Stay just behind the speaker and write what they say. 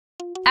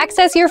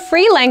Access your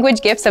free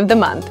language gifts of the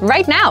month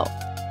right now.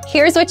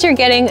 Here's what you're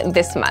getting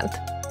this month.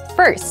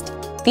 First,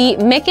 the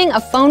Making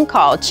a Phone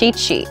Call cheat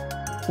sheet.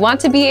 Want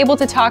to be able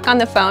to talk on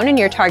the phone in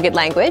your target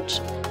language?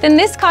 Then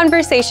this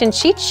conversation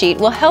cheat sheet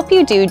will help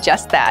you do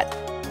just that.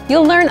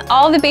 You'll learn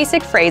all the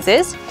basic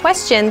phrases,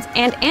 questions,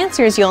 and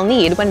answers you'll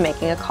need when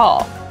making a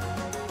call.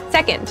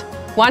 Second,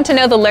 want to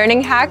know the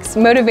learning hacks,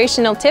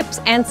 motivational tips,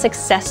 and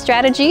success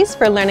strategies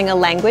for learning a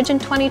language in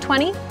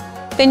 2020?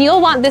 Then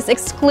you'll want this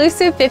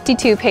exclusive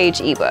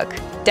 52-page ebook.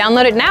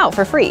 Download it now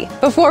for free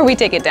before we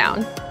take it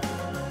down.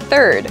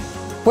 Third,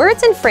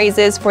 words and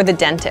phrases for the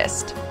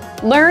dentist.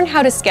 Learn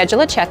how to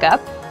schedule a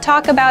checkup,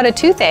 talk about a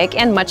toothache,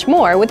 and much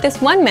more with this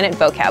 1-minute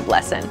vocab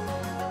lesson.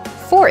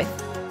 Fourth,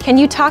 can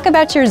you talk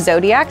about your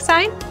zodiac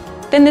sign?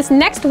 Then this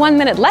next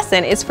 1-minute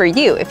lesson is for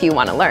you if you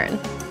want to learn.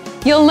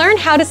 You'll learn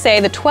how to say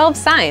the 12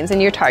 signs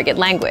in your target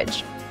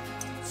language.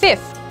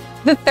 Fifth,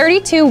 the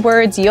 32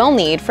 words you'll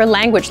need for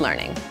language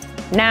learning.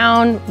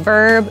 Noun,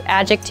 verb,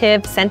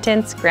 adjective,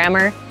 sentence,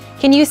 grammar.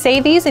 Can you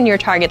say these in your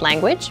target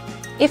language?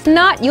 If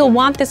not, you'll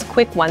want this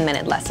quick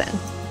 1-minute lesson.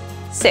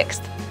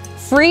 Sixth,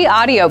 free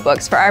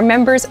audiobooks for our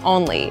members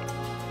only.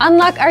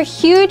 Unlock our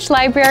huge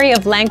library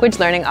of language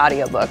learning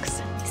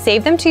audiobooks.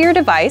 Save them to your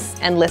device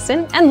and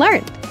listen and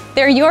learn.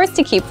 They're yours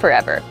to keep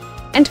forever.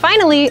 And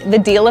finally, the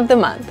deal of the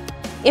month.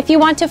 If you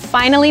want to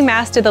finally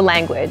master the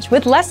language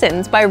with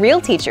lessons by real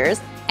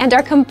teachers and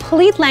our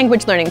complete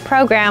language learning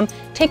program,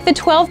 take the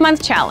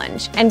 12-month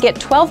challenge and get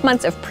 12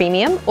 months of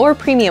Premium or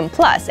Premium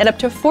Plus at up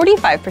to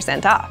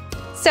 45% off.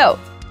 So,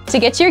 to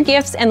get your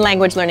gifts and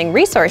language learning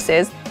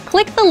resources,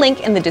 click the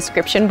link in the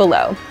description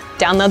below.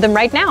 Download them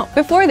right now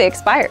before they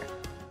expire.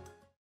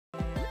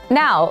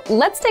 Now,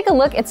 let's take a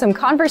look at some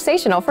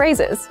conversational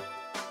phrases.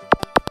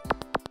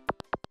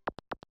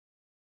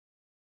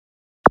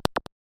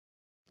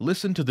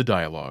 Listen to the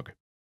dialogue.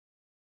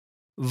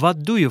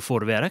 Wat doe je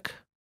voor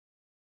werk?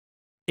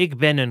 Ik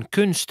ben een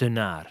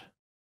kunstenaar.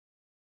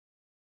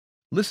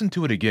 Listen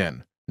to it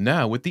again,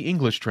 now with the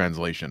English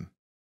translation.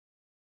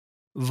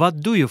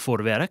 Wat doe je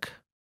voor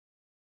werk?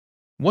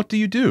 What do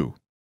you do?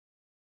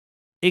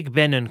 Ik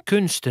ben een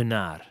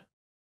kunstenaar.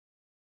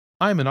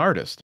 I'm an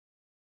artist.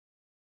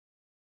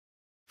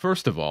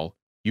 First of all,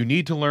 you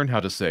need to learn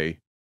how to say,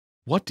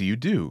 what do you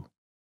do?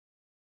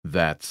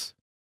 That's.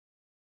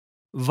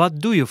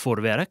 Wat doe je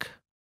voor werk?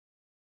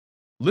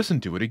 Listen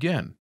to it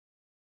again.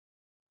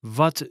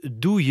 Wat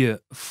doe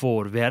je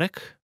voor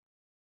werk?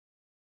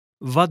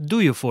 Wat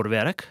doe je voor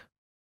werk?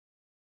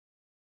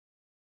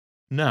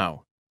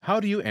 Now, how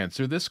do you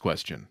answer this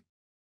question?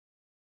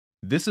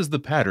 This is the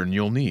pattern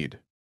you'll need.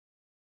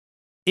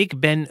 Ik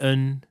ben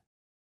een.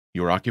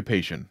 Your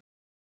occupation.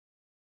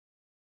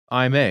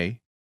 I'm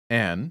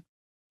an,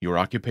 your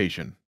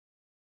occupation.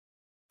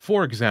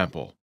 For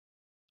example,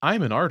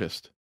 I'm an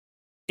artist.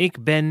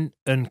 Ik ben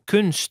een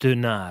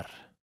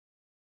kunstenaar.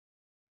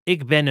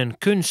 Ik ben een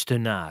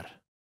kunstenaar.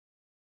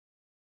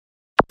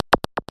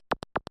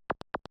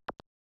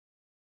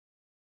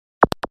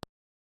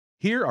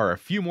 Here are a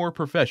few more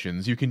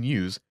professions you can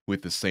use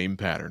with the same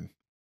pattern.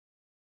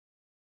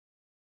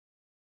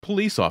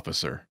 Police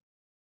officer.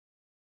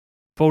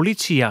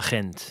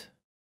 Politieagent.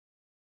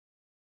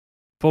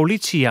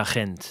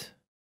 Politieagent.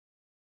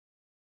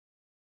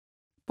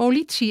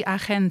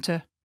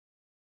 Politieagenten.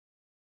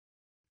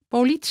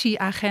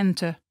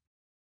 Politieagenten.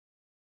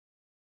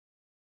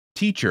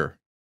 Teacher.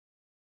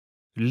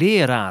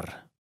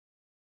 Leraar.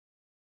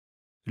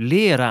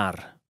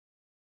 Leraar.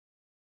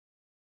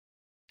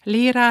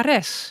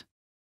 Lerares.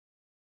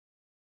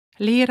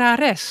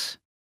 Lerares.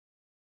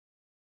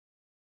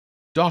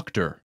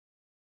 Doctor.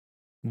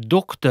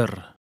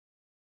 Dokter.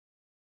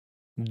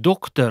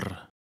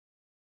 Dokter.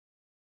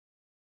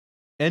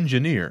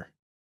 Engineer.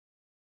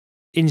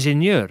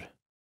 Ingenieur.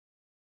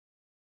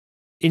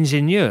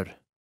 Ingenieur.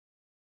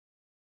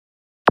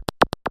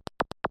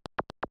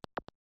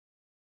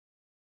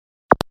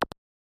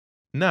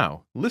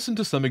 Now, listen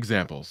to some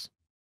examples.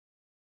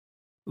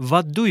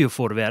 Wat doe je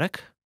voor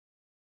werk?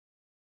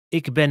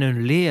 Ik ben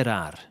een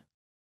leraar.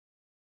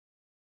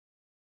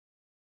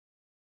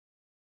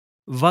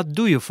 Wat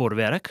doe je voor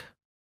werk?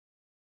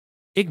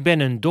 Ik ben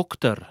een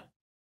dokter.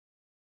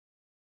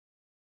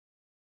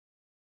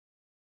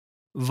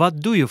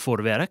 Wat doe je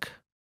voor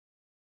werk?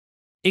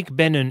 Ik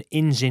ben een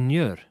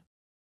ingenieur.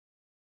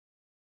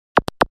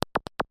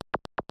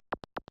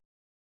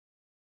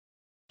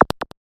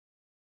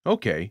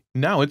 Okay,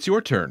 now it's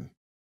your turn.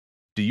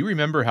 Do you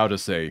remember how to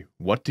say,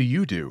 what do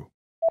you do?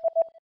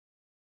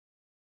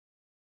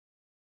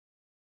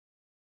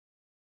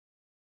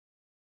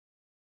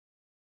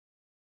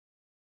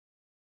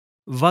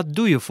 Wat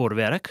doe je voor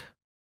werk?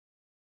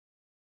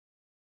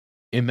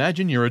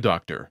 Imagine you're a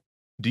doctor.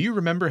 Do you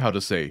remember how to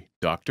say,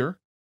 doctor?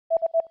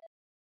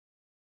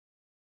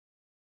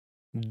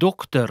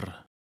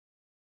 Dokter.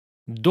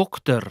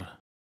 Dokter.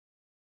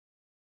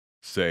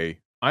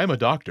 Say, I'm a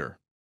doctor.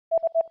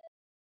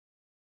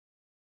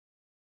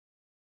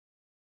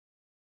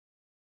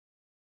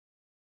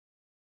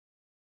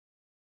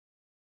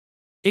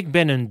 Ik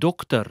ben een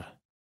dokter.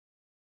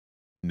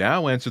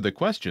 Now answer the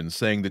question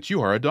saying that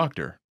you are a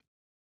doctor.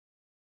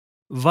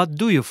 Wat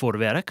doe je voor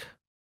werk?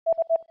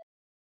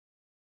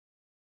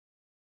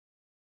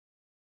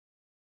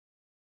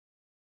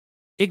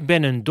 Ik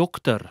ben een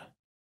dokter.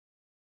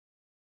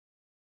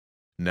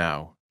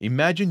 Now,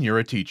 imagine you're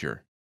a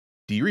teacher.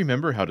 Do you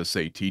remember how to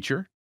say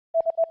teacher?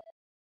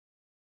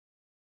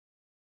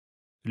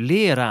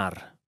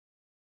 Leraar.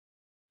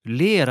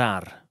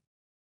 Leraar.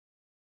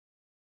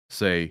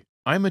 Say,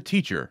 I'm a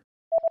teacher.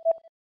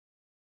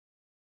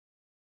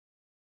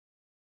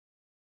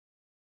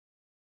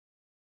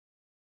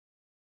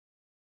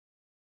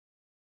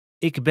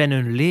 Ik ben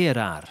een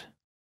leraar.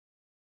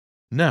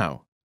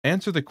 Now,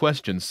 answer the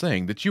question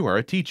saying that you are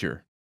a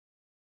teacher.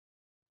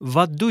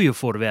 Wat doe je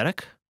voor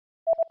werk?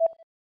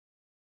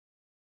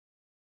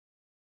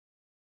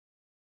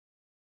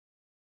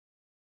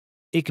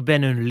 Ik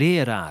ben een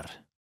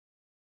leraar.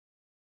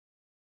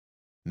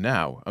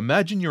 Now,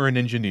 imagine you're an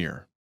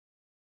engineer.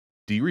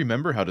 Do you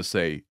remember how to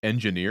say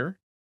engineer?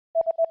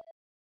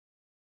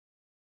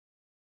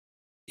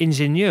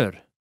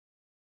 Ingenieur.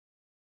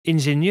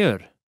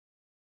 Ingenieur.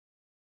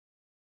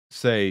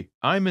 Say,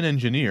 I'm an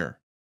engineer.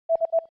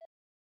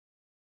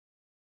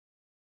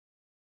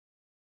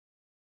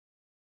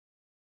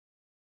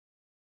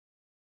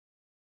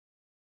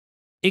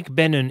 Ik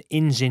ben een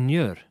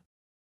ingenieur.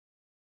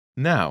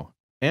 Now,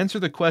 answer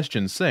the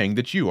question saying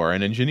that you are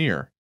an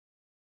engineer.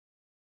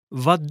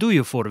 Wat doe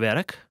je voor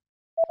werk?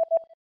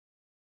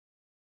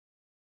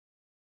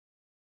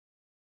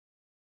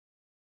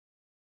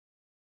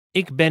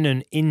 Ik ben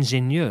een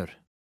ingenieur.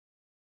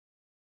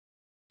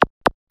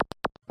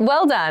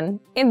 Well done!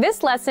 In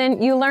this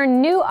lesson, you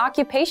learn new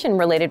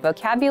occupation-related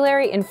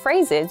vocabulary and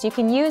phrases you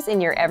can use in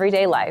your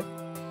everyday life.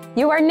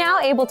 You are now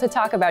able to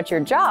talk about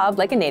your job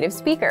like a native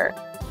speaker.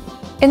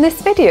 In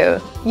this video,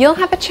 you'll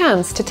have a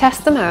chance to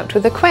test them out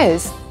with a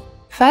quiz.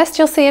 First,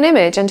 you'll see an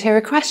image and hear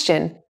a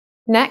question.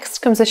 Next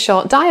comes a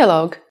short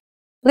dialogue.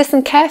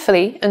 Listen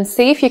carefully and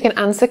see if you can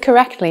answer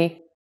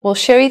correctly. We'll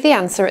show you the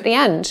answer at the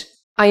end.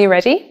 Are you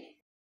ready?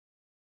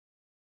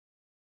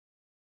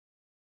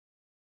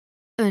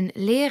 Een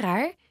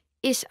leraar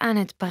is aan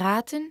het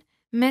praten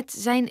met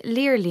zijn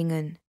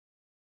leerlingen.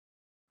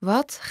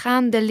 Wat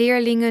gaan de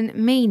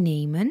leerlingen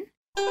meenemen?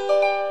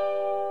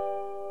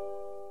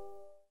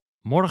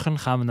 Morgen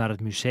gaan we naar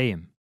het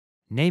museum.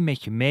 Neem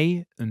met je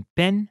mee een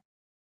pen,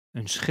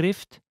 een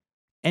schrift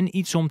en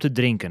iets om te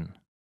drinken.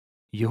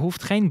 Je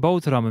hoeft geen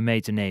boterhammen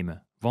mee te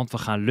nemen, want we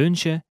gaan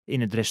lunchen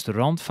in het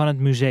restaurant van het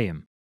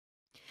museum.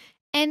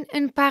 En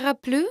een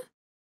paraplu?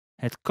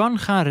 Het kan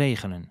gaan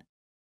regenen.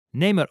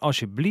 Neem er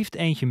alsjeblieft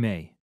eentje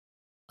mee.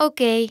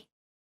 Oké.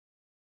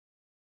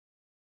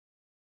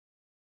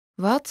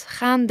 Wat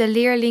gaan de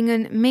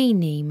leerlingen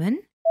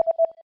meenemen?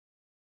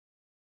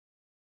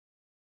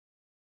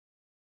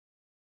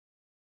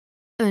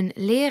 Een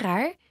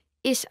leraar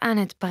is aan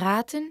het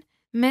praten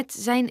met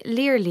zijn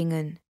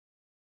leerlingen.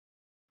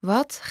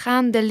 Wat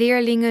gaan de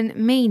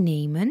leerlingen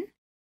meenemen?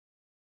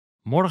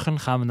 Morgen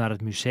gaan we naar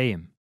het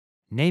museum.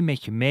 Neem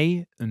met je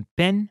mee een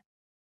pen,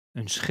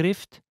 een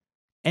schrift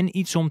en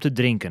iets om te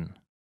drinken.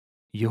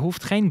 Je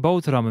hoeft geen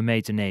boterhammen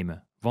mee te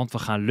nemen, want we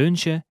gaan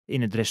lunchen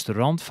in het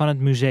restaurant van het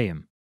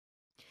museum.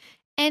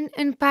 En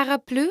een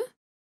paraplu?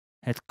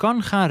 Het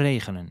kan gaan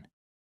regenen.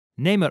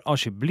 Neem er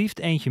alsjeblieft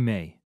eentje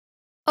mee.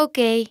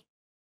 Oké.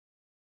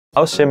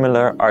 How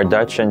similar are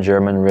Dutch and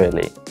German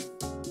really?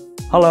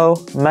 Hallo,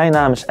 mijn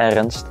naam is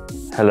Ernst.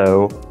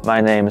 Hello,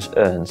 my name is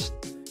Ernst.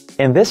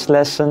 In this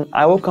lesson,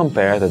 I will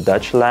compare the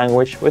Dutch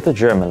language with the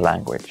German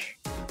language.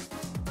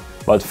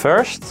 But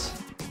first,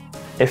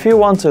 if you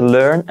want to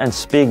learn and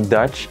speak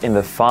Dutch in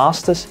the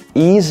fastest,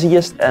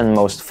 easiest and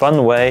most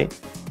fun way,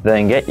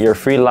 then get your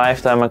free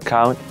lifetime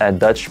account at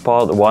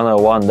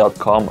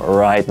DutchPod101.com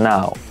right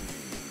now.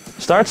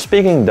 Start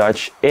speaking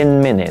Dutch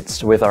in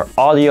minutes with our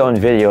audio and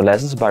video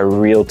lessons by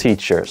real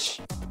teachers.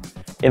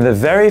 In the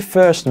very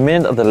first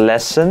minute of the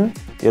lesson,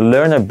 you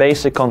learn a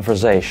basic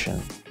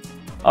conversation.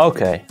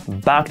 Okay,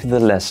 back to the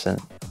lesson.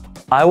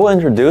 I will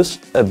introduce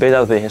a bit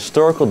of the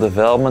historical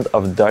development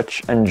of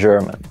Dutch and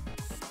German.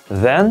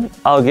 Then,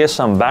 I'll give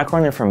some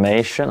background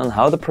information on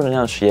how the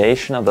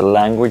pronunciation of the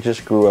languages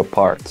grew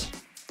apart.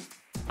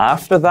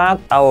 After that,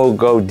 I will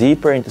go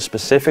deeper into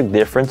specific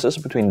differences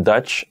between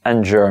Dutch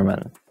and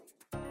German.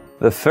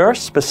 The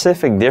first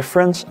specific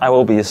difference I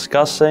will be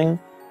discussing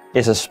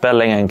is the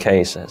spelling and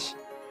cases.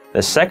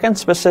 The second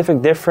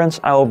specific difference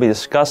I will be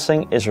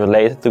discussing is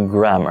related to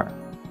grammar.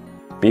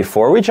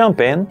 Before we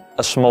jump in,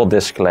 a small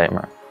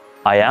disclaimer.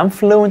 I am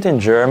fluent in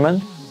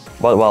German,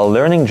 but while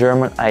learning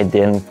German I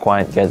didn't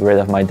quite get rid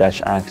of my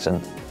Dutch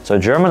accent. So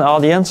German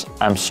audience,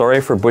 I'm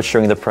sorry for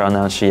butchering the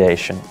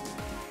pronunciation.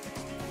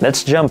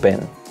 Let's jump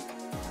in.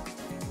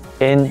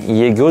 In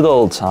ye good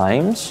old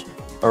times,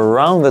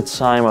 around the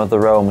time of the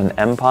Roman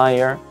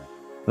Empire,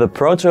 the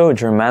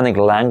Proto-Germanic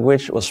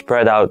language was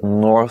spread out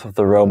north of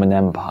the Roman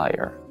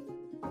Empire.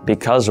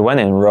 Because when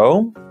in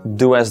Rome,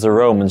 do as the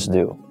Romans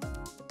do.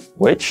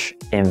 Which,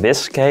 in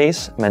this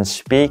case, meant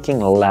speaking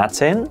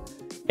Latin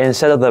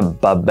instead of the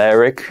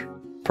barbaric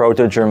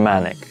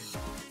Proto-Germanic.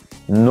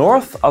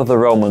 north of the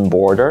Roman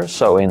border,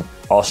 so in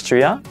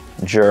Austria,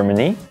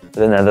 Germany,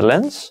 the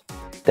Netherlands,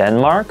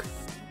 Denmark,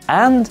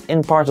 and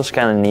in parts of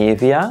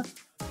Scandinavia,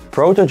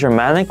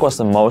 Proto-Germanic was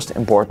the most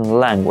important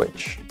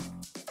language.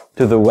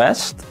 To the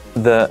west,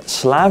 the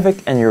Slavic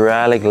and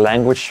Uralic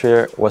language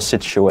sphere was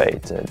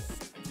situated.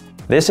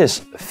 This is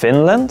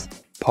Finland,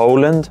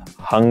 Poland,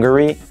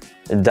 Hungary,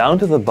 down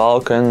to the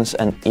Balkans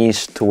and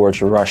east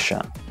towards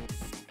Russia.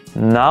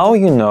 Now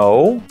you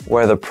know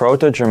where the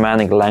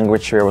Proto-Germanic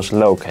language sphere was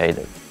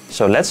located.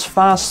 So let's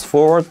fast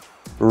forward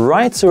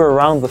right to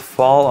around the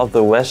fall of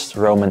the West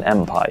Roman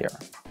Empire.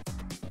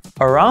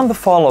 Around the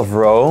fall of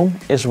Rome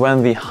is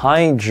when the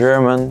High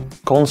German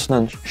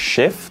consonant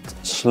shift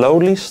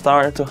slowly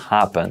started to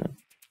happen.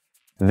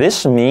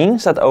 This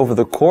means that over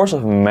the course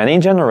of many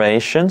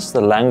generations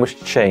the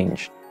language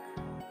changed.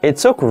 It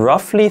took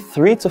roughly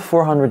 300 to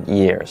 400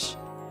 years.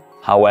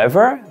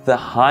 However, the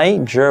High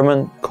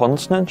German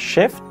consonant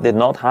shift did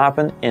not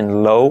happen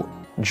in Low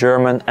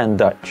German and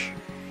Dutch.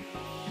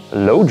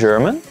 Low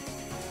German?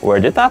 Where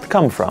did that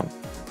come from?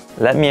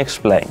 Let me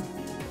explain.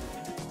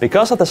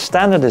 Because of the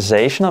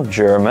standardization of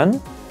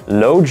German,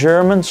 Low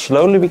German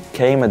slowly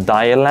became a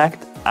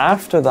dialect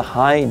after the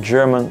High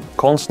German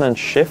consonant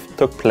shift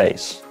took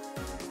place.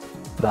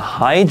 The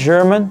High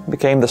German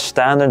became the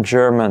Standard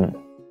German.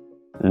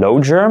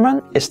 Low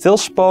German is still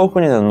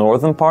spoken in the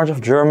northern part of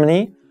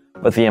Germany,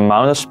 but the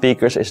amount of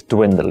speakers is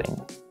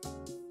dwindling.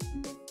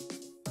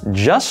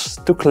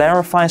 Just to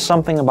clarify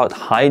something about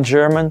High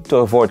German to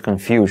avoid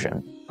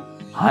confusion.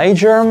 High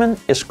German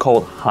is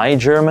called High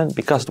German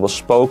because it was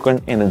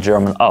spoken in the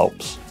German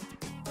Alps,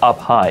 up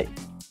high.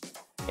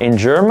 In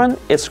German,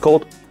 it's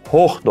called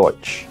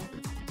Hochdeutsch,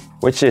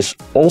 which is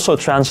also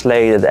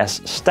translated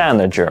as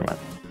Standard German.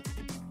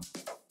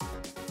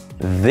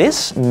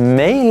 This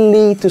may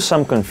lead to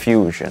some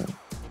confusion,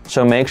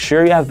 so make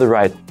sure you have the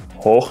right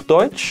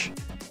Hochdeutsch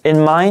in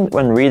mind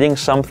when reading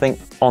something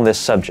on this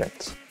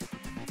subject.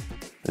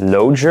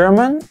 Low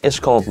German is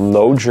called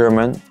Low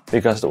German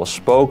because it was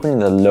spoken in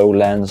the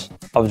lowlands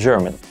of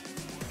Germany.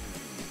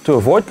 To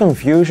avoid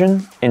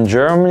confusion, in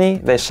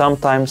Germany they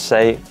sometimes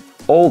say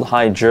Old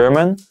High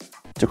German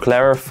to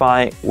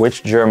clarify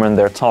which German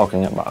they're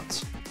talking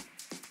about.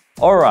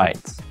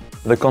 Alright,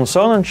 the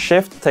consonant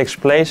shift takes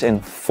place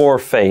in 4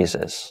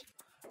 phases.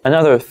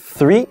 Another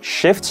 3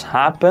 shifts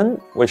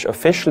happen which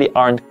officially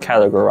aren't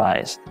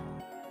categorized.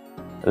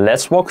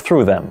 Let's walk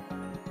through them.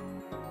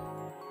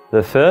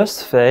 The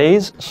first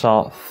phase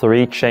saw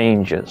 3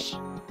 changes.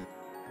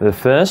 The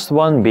first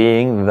one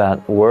being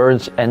that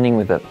words ending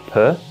with a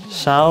p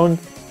sound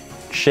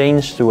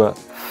changed to a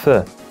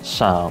f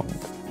sound.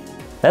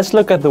 Let's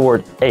look at the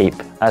word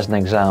ape as an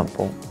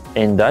example.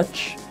 In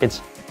Dutch,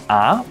 it's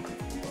aap,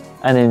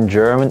 and in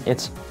German,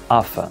 it's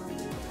Affe.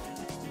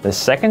 The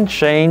second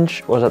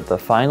change was that the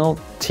final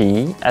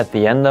t at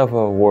the end of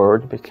a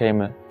word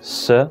became a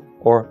s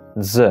or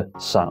z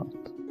sound.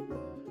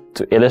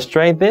 To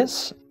illustrate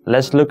this,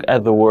 let's look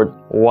at the word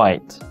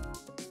white.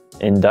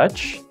 In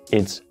Dutch,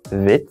 it's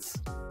wit,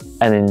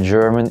 and in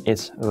German,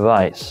 it's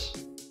weiß.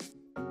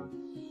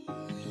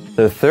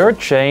 The third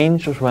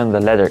change was when the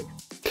letter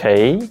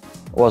K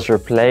was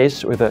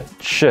replaced with a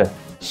ch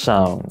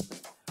sound.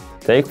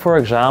 Take for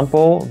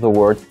example the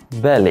word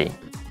belly.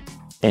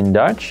 In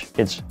Dutch,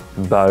 it's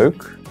buik,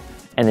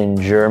 and in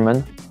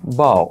German,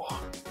 Bauch.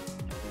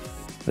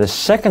 The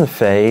second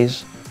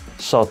phase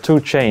saw 2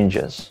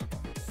 changes.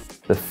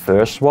 The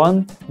first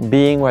one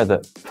being where the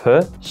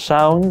p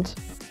sound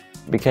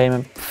became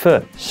a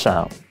f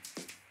sound.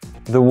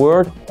 The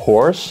word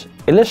horse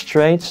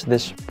illustrates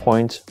this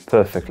point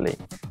perfectly.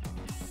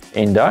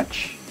 In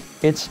Dutch,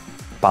 it's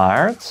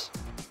paard,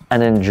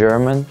 and in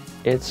German,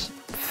 it's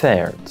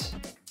pferd.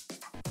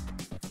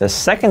 The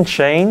second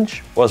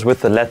change was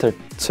with the letter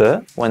t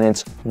when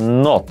it's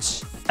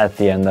not at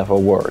the end of a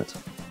word.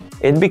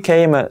 It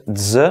became a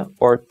z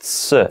or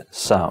ts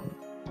sound.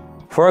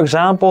 For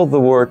example, the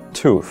word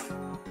tooth.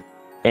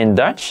 In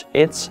Dutch,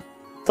 it's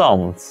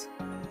tand,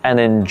 and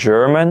in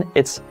German,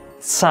 it's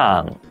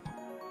Zahn.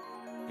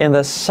 In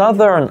the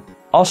southern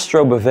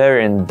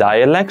Austro-Bavarian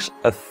dialects,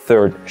 a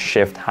third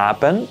shift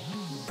happened,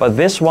 but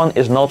this one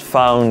is not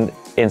found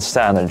in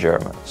Standard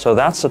German, so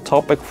that's a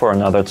topic for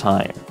another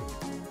time.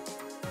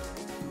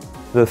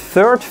 The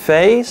third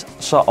phase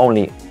saw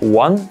only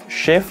 1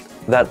 shift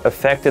that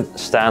affected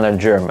Standard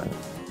German.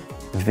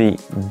 The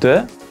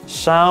d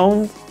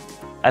sound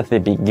at the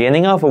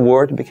beginning of a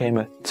word became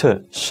a t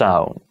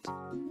sound.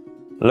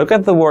 Look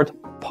at the word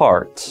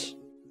parts.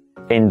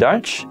 In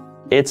Dutch,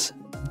 it's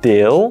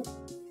deel,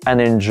 and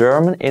in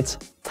German, it's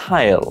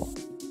Teil.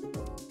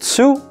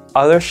 2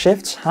 other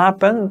shifts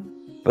happened,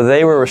 but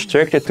they were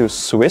restricted to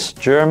Swiss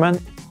German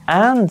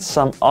and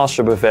some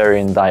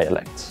Austro-Bavarian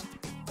dialects.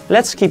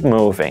 Let's keep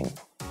moving.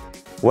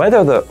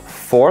 Whether the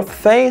 4th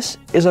phase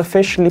is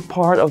officially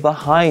part of the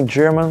High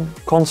German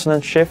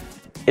consonant shift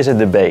is a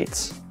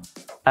debate,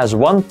 as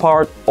one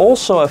part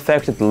also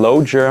affected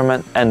Low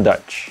German and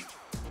Dutch.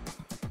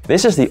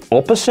 This is the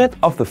opposite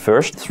of the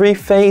first 3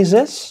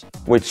 phases,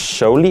 which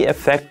solely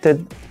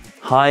affected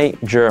High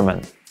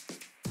German.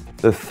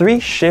 The three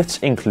shifts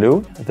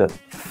include the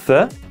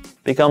th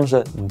becomes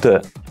a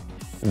de.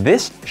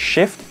 This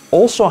shift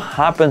also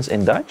happens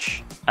in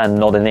Dutch and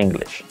not in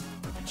English.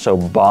 So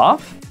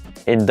bath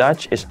in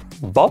Dutch is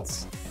bad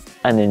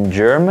and in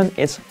German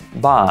it's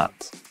bad.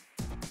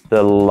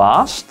 The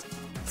last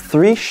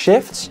three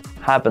shifts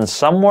happen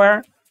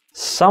somewhere,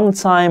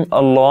 sometime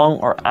along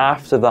or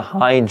after the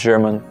High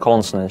German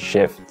consonant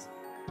shift.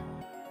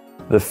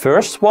 The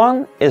first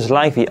one is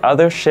like the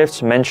other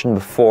shifts mentioned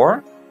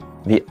before.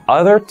 The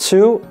other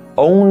two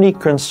only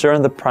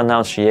concern the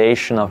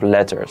pronunciation of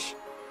letters.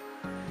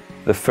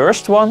 The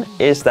first one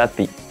is that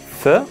the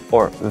th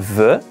or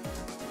v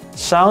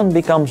sound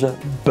becomes a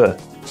b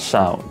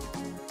sound.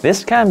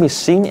 This can be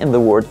seen in the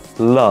word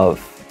love.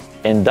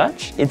 In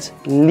Dutch it's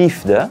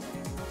liefde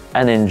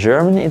and in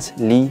German it's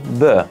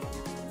liebe.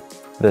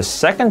 The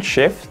second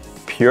shift,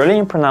 purely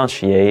in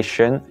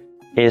pronunciation,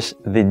 is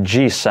the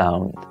G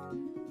sound.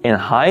 In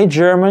High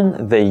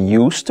German they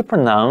used to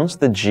pronounce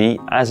the G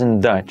as in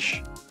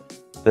Dutch,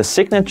 the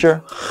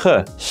signature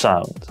g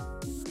sound.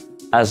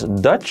 As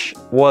Dutch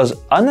was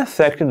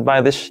unaffected by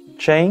this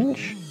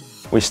change,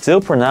 we still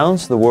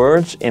pronounce the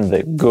words in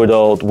the good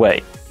old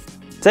way.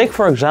 Take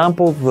for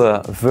example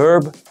the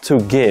verb to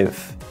give.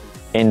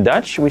 In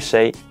Dutch we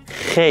say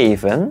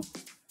geven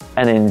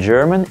and in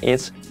German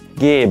it's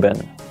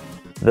geben.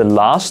 The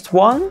last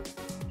one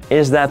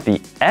is that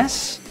the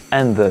S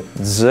and the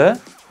Z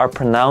are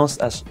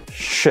pronounced as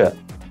sh.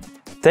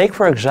 Take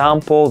for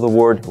example the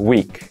word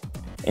weak.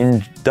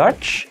 In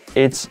Dutch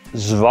it's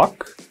zwak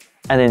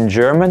and in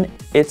German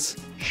it's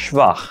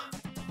schwach.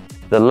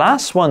 The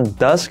last one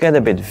does get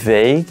a bit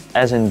vague,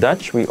 as in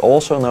Dutch we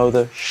also know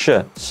the sh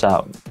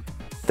sound.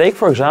 Take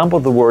for example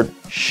the word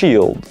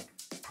shield.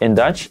 In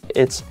Dutch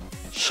it's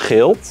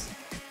schild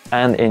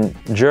and in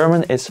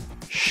German it's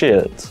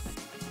schild.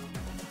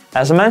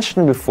 As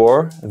mentioned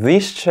before,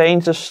 these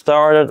changes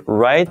started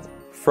right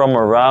from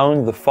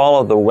around the fall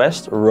of the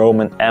West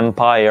Roman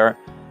Empire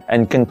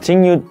and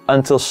continued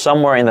until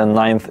somewhere in the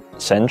 9th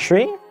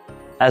century,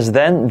 as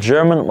then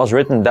German was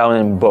written down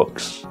in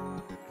books.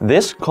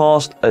 This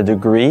caused a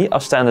degree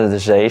of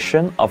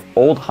standardization of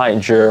Old High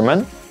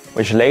German,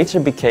 which later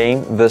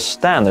became the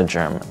Standard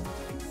German.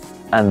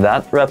 And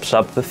that wraps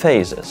up the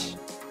phases.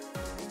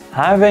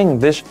 Having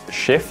this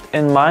shift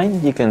in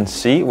mind, you can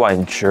see why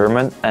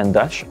German and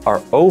Dutch are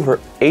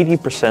over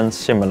 80%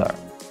 similar.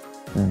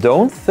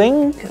 Don't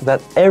think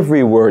that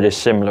every word is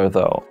similar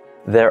though.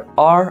 There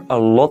are a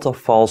lot of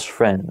false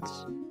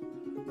friends.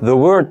 The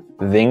word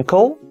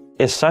winkel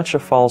is such a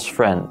false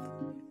friend.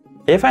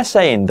 If I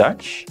say in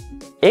Dutch,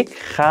 ik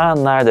ga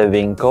naar de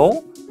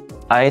winkel,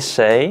 I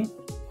say,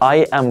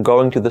 I am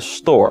going to the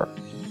store.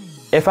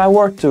 If I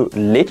were to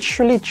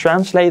literally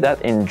translate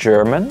that in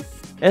German,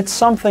 it's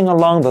something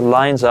along the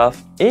lines of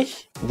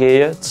Ich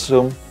gehe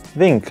zum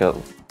Winkel.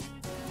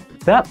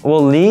 That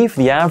will leave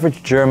the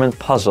average German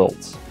puzzled.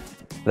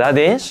 That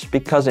is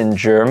because in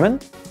German,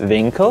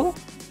 Winkel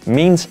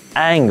means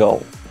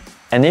angle.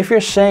 And if you're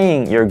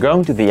saying you're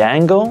going to the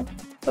angle,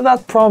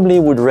 that probably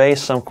would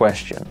raise some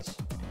questions.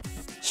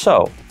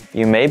 So,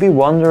 you may be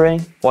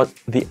wondering what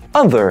the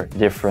other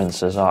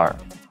differences are.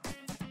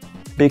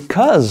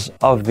 Because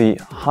of the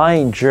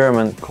High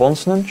German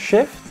consonant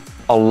shift,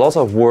 a lot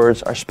of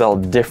words are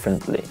spelled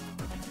differently.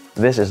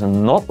 This is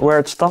not where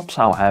it stops,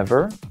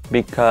 however,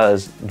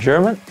 because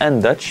German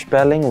and Dutch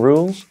spelling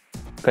rules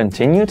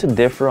continue to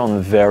differ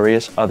on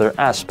various other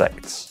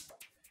aspects.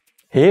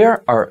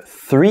 Here are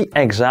 3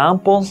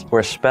 examples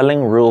where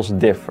spelling rules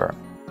differ.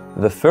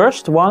 The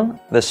first one,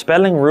 the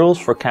spelling rules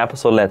for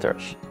capital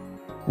letters.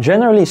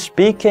 Generally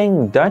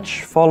speaking,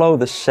 Dutch follow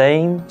the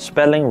same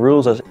spelling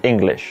rules as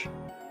English,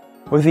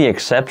 with the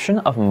exception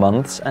of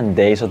months and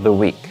days of the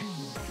week.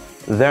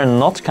 They're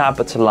not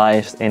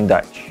capitalized in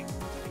Dutch.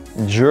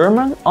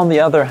 German, on the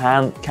other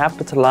hand,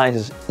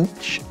 capitalizes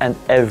each and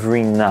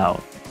every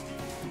noun.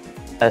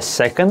 A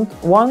second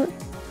one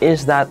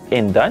is that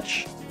in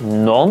Dutch,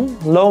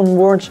 non-loan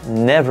words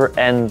never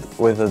end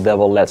with a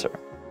double letter.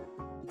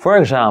 For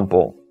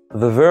example,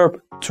 the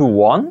verb to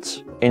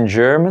want in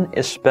German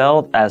is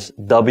spelled as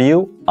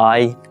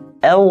W-I-L-L,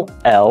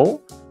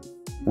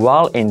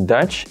 while in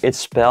Dutch it's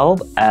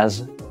spelled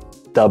as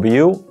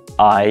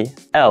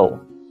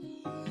W-I-L.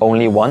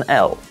 Only one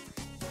L.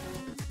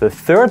 The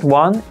third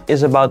one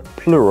is about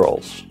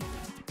plurals.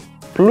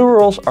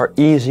 Plurals are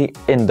easy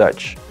in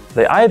Dutch.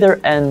 They either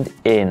end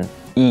in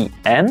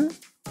en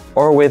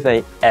or with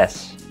a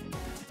s.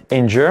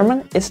 In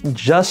German, it's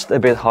just a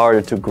bit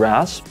harder to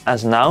grasp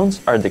as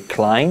nouns are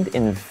declined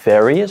in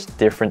various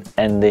different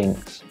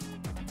endings.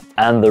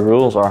 And the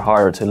rules are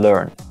harder to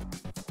learn.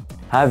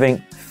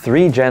 Having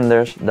 3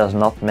 genders does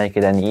not make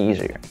it any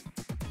easier.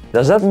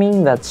 Does that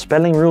mean that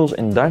spelling rules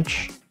in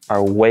Dutch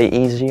are way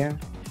easier?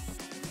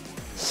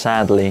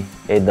 Sadly,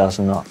 it does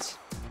not.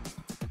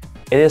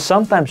 It is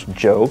sometimes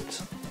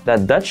joked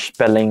that Dutch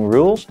spelling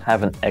rules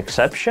have an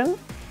exception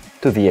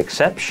to the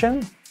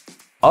exception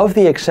of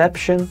the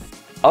exception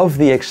of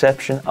the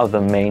exception of the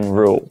main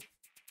rule.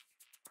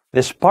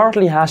 This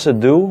partly has to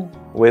do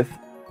with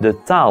de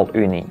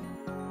taalunie.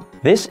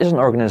 This is an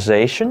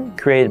organization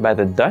created by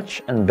the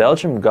Dutch and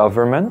Belgian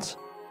government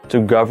to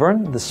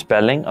govern the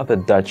spelling of the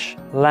Dutch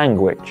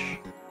language.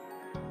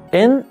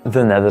 In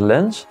the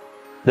Netherlands,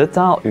 de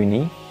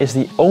Taalunie is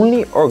the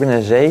only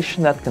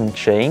organization that can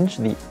change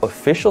the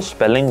official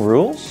spelling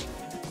rules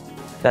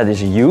that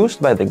is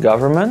used by the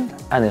government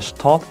and is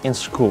taught in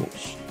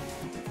schools.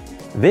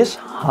 This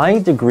high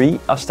degree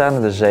of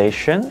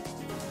standardization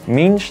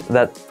means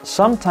that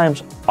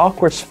sometimes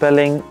awkward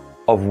spelling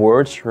of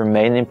words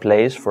remain in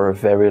place for a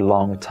very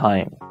long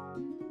time.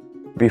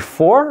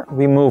 Before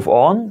we move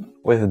on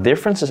with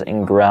differences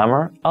in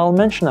grammar, I'll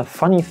mention a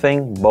funny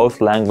thing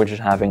both languages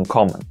have in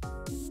common.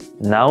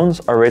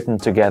 Nouns are written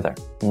together,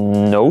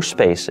 no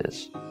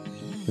spaces.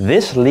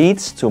 This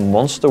leads to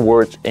monster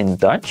words in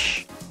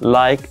Dutch,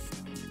 like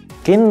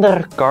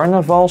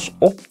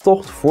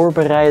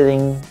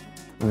kindercarnavalsoptochtvoorbereiding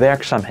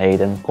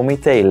werkzaamheden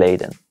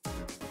comitéleden.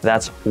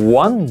 That's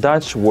one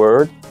Dutch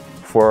word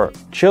for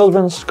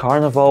Children's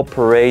Carnival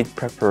Parade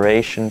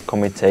Preparation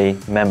Committee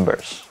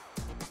members.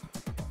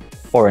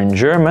 Or in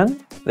German,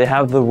 they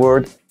have the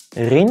word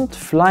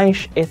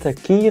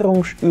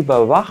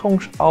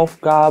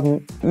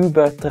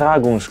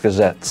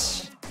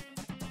Rindfleischetikeerungsüberwachungsaufgabenübertragungsgesetz.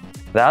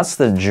 That's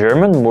the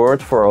German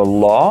word for a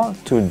law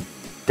to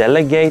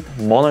delegate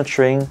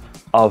monitoring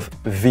of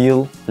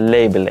veal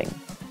labeling.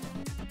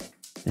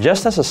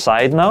 Just as a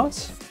side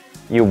note,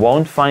 you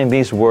won't find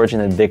these words in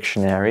a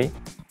dictionary,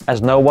 as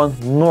no one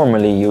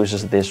normally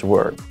uses this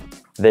word.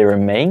 They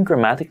remain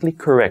grammatically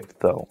correct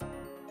though.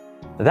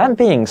 That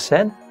being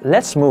said,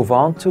 let's move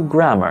on to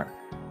grammar.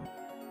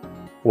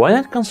 When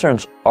it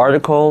concerns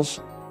articles,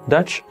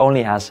 Dutch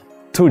only has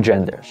two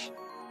genders.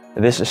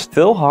 This is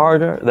still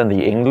harder than the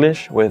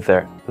English with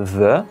their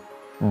the,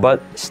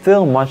 but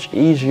still much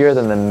easier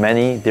than the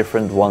many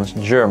different ones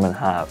German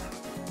have.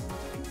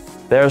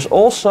 There's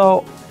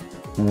also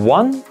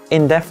one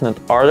indefinite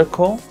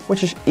article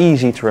which is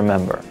easy to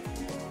remember.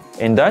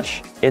 In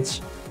Dutch,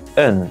 it's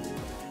een.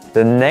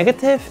 The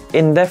negative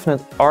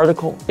indefinite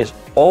article is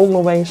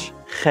always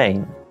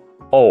geen,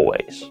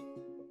 always.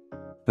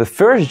 The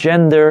first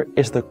gender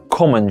is the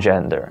common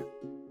gender,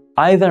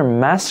 either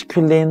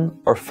masculine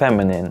or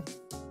feminine.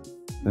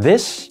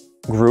 This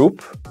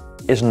group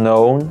is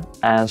known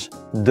as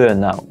de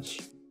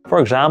nouns. For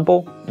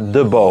example,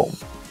 de boom.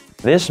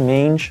 This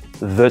means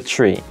the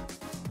tree.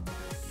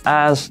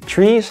 As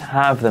trees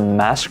have the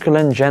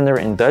masculine gender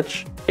in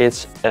Dutch,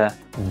 it's a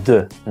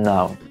de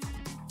noun.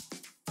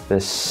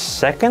 The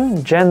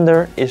second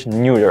gender is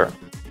neuter,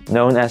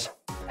 known as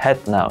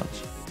het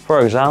nouns.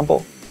 For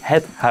example,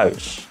 het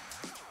huis.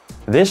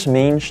 This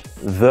means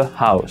the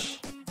house.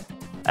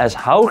 As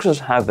houses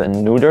have a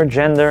neuter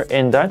gender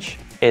in Dutch,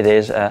 it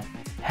is a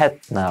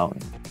het noun.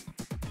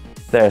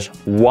 There's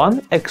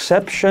one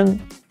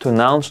exception to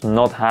nouns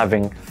not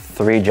having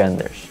three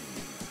genders.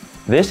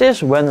 This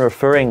is when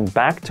referring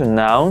back to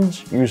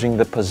nouns using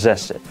the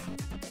possessive.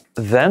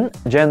 Then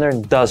gender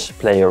does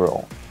play a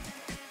role.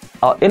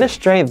 I'll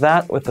illustrate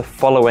that with the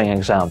following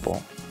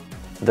example.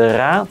 De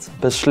raad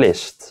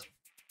beslist.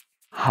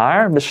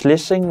 Haar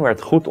beslissing werd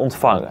goed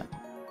ontvangen.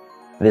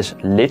 This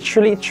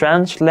literally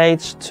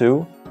translates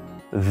to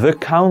the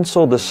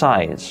council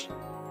decides.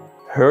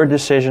 Her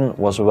decision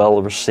was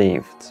well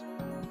received.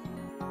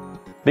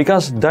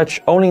 Because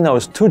Dutch only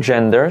knows two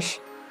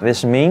genders,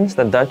 this means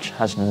that Dutch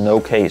has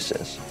no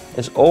cases.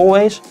 It's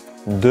always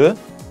de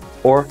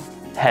or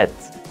het.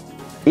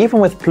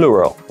 Even with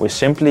plural, we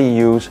simply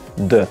use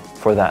de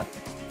for that.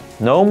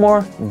 No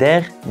more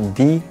der,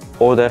 die,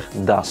 oder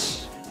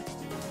das.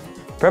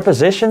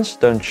 Prepositions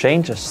don't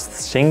change a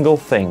single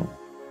thing.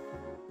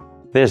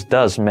 This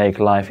does make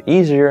life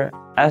easier,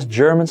 as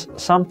Germans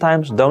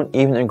sometimes don't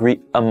even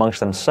agree amongst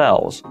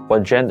themselves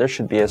what gender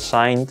should be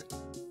assigned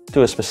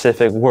to a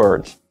specific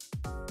word.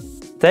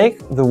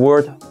 Take the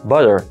word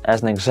butter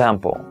as an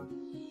example.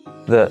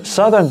 The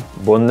southern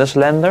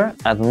Bundesländer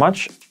and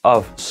much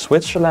of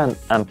Switzerland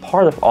and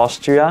part of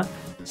Austria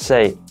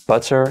say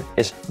butter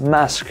is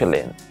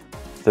masculine.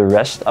 The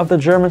rest of the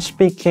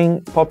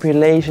German-speaking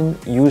population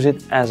use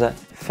it as a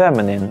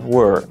feminine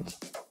word.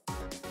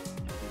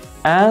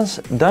 As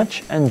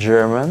Dutch and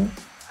German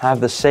have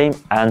the same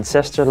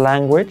ancestor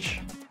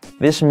language,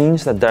 this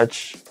means that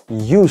Dutch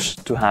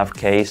used to have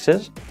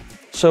cases,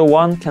 so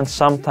one can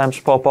sometimes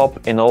pop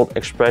up in old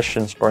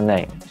expressions or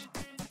names.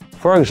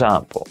 For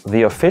example,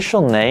 the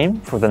official name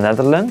for the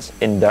Netherlands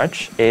in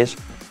Dutch is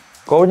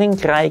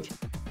Koninkrijk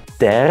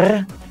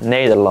der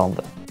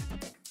Nederlanden.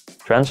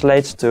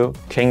 Translates to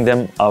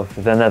Kingdom of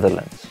the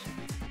Netherlands.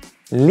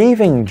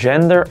 Leaving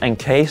gender and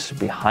case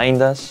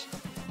behind us,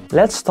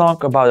 let's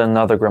talk about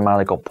another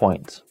grammatical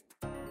point.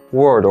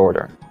 Word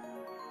order.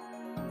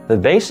 The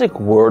basic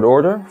word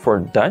order for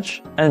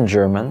Dutch and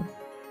German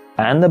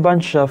and a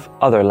bunch of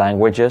other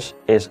languages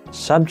is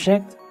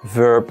subject,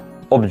 verb,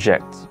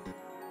 object.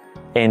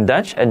 In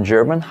Dutch and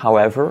German,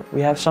 however,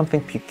 we have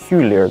something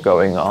peculiar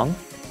going on,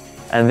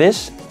 and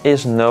this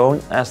is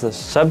known as the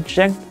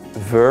subject,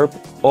 verb,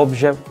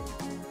 object,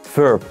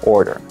 verb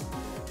order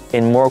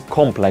in more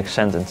complex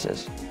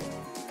sentences.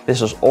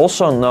 This is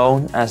also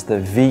known as the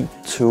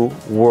V2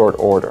 word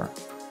order.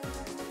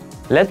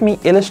 Let me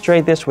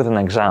illustrate this with an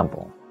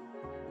example.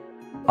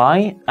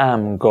 I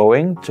am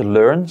going to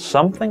learn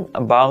something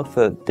about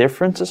the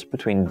differences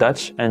between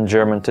Dutch and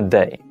German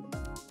today.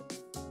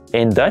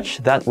 In Dutch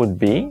that would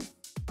be: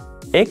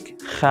 ik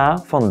ga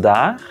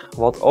vandaag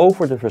wat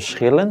over de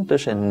verschillen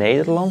tussen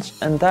Nederlands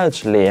en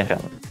Duits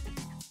leren.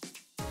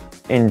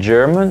 In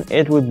German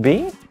it would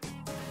be: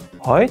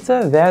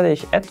 heute werde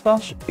ich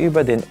etwas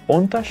über den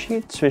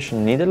Unterschied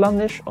zwischen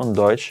Niederländisch und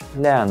Deutsch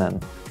lernen.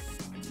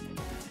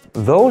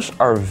 Those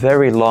are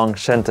very long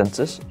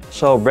sentences,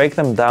 so I'll break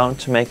them down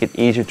to make it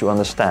easier to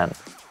understand.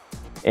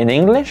 In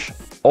English,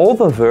 all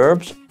the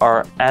verbs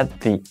are at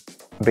the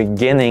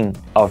beginning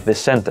of this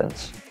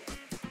sentence.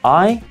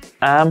 I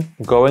am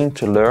going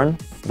to learn ...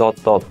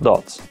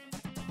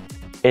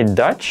 In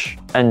Dutch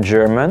and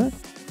German,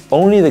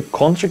 only the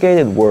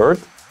conjugated word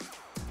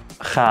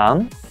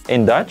gaan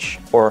in Dutch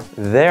or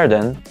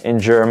werden in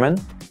German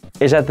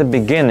is at the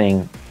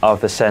beginning of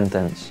the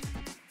sentence.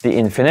 The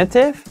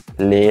infinitive,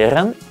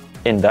 leren,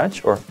 in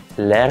Dutch or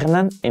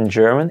lernen in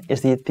German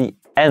is at the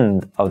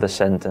end of the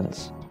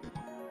sentence.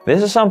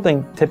 This is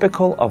something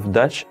typical of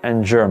Dutch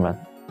and German.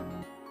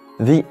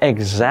 The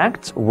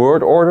exact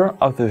word order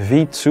of the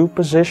V2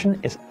 position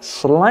is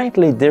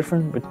slightly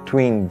different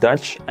between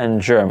Dutch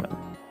and German.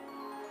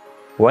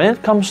 When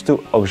it comes to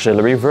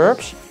auxiliary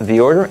verbs,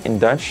 the order in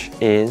Dutch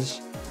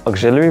is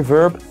auxiliary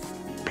verb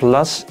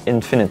plus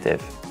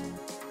infinitive.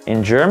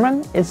 In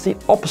German, it's the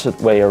opposite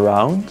way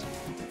around,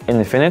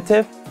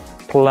 infinitive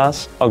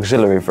plus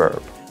auxiliary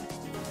verb.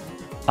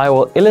 I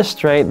will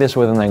illustrate this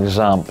with an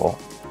example.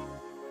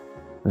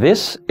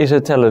 This is a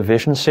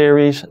television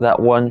series that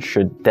one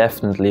should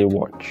definitely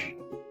watch.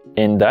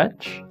 In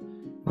Dutch,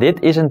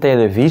 dit is een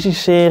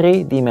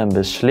televisieserie die men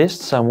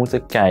beslist zou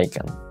moeten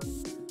kijken.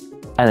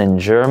 And in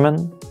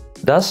German,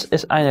 das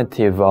ist eine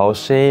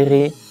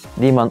TV-Serie,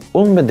 die man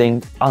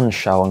unbedingt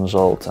anschauen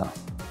sollte.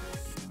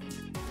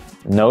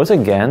 Note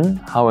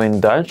again how in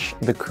Dutch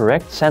the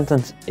correct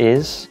sentence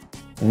is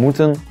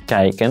moeten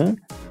kijken,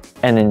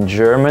 and in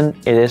German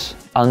it is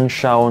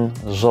anschauen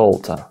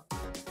sollte.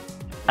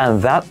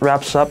 And that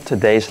wraps up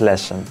today's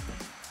lesson.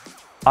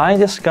 I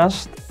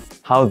discussed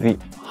how the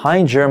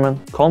High German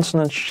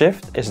consonant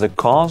shift is the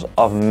cause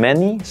of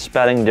many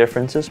spelling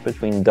differences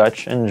between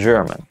Dutch and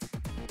German.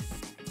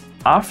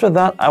 After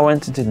that, I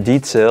went into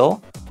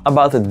detail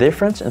about the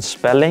difference in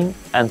spelling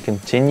and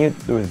continued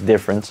with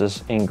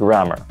differences in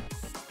grammar.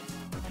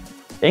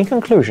 In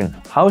conclusion,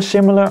 how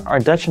similar are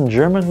Dutch and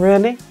German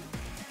really?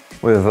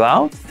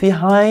 Without the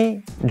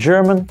High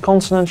German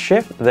consonant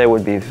shift, they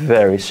would be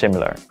very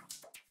similar.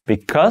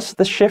 Because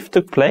the shift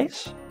took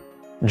place,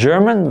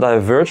 German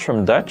diverged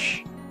from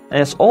Dutch,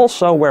 and it's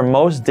also where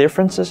most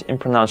differences in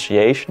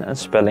pronunciation and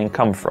spelling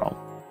come from.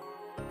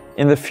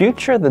 In the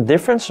future, the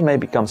differences may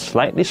become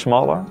slightly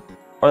smaller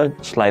or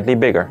slightly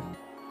bigger,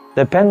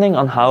 depending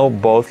on how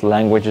both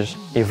languages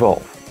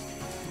evolve.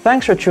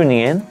 Thanks for tuning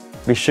in.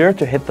 Be sure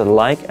to hit the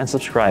like and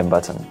subscribe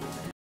button.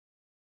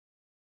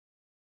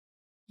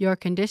 Your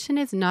condition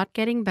is not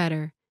getting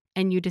better,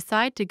 and you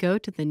decide to go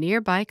to the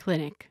nearby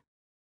clinic.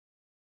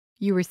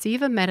 You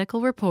receive a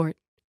medical report.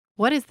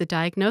 What is the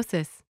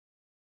diagnosis?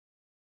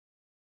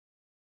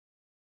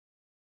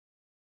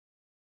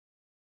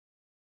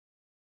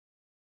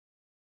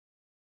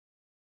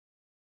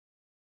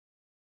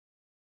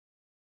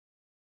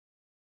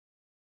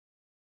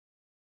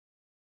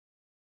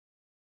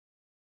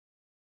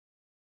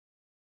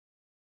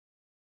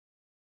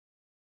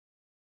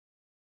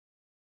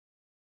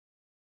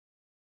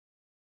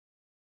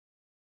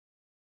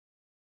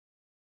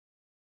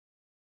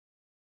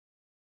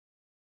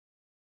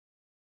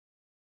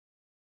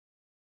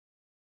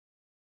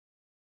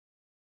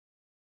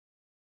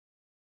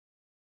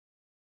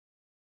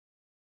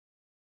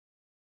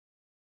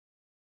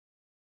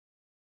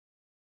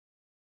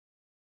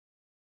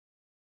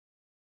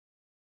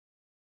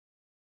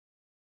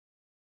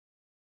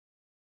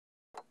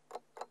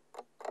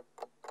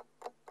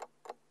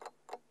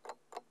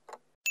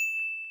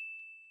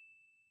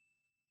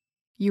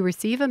 You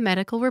receive a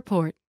medical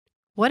report.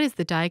 What is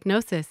the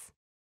diagnosis?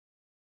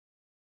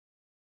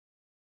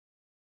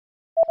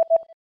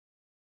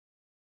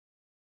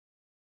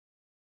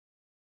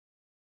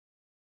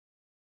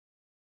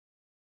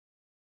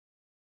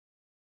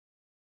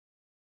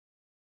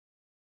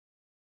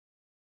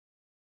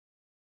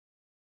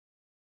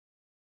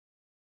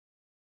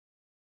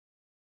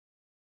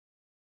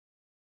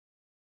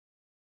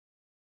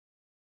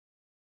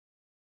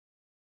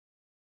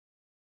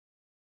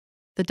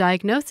 The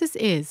diagnosis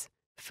is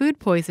food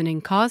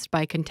poisoning caused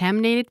by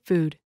contaminated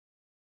food.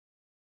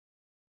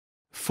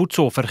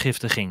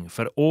 Voedselvergiftiging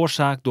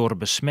veroorzaakt door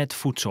besmet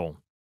voedsel.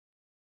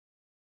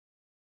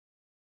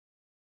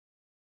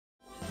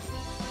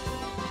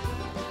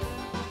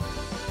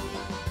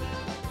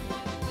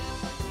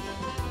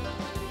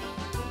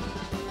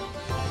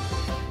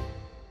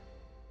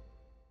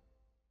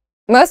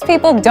 Most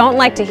people don't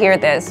like to hear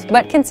this,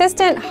 but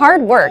consistent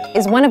hard work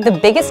is one of the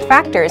biggest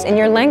factors in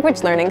your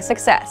language learning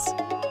success.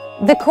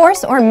 The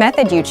course or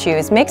method you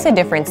choose makes a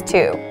difference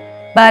too,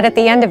 but at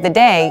the end of the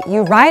day,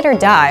 you ride or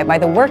die by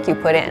the work you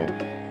put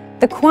in.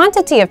 The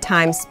quantity of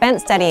time spent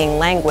studying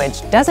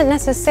language doesn't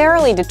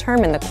necessarily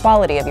determine the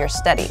quality of your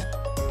study.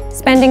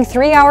 Spending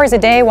 3 hours a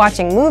day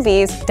watching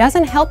movies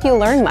doesn't help you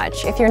learn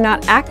much if you're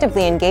not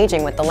actively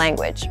engaging with the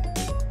language.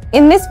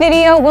 In this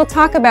video, we'll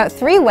talk about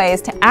 3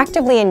 ways to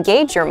actively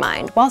engage your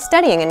mind while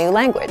studying a new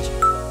language.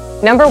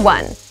 Number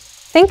 1.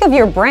 Think of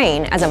your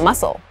brain as a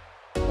muscle.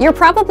 You're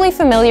probably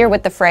familiar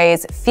with the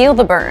phrase, feel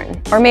the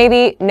burn, or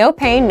maybe no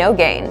pain, no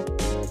gain.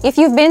 If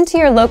you've been to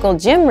your local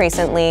gym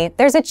recently,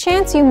 there's a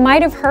chance you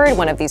might have heard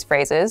one of these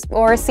phrases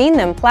or seen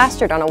them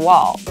plastered on a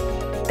wall.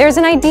 There's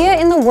an idea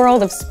in the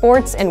world of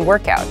sports and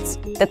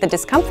workouts that the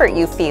discomfort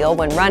you feel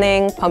when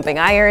running, pumping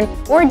iron,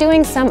 or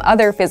doing some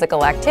other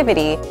physical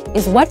activity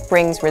is what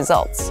brings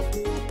results.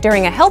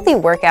 During a healthy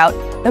workout,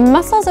 the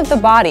muscles of the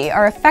body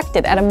are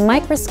affected at a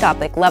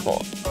microscopic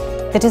level.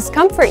 The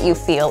discomfort you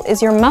feel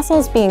is your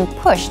muscles being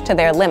pushed to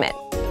their limit.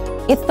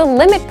 It's the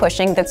limit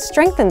pushing that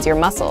strengthens your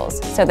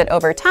muscles so that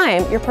over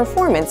time your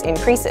performance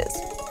increases.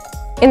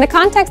 In the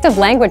context of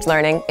language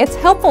learning, it's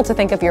helpful to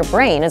think of your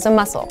brain as a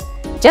muscle.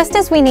 Just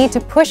as we need to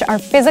push our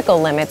physical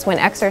limits when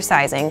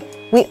exercising,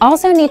 we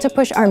also need to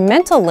push our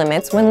mental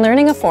limits when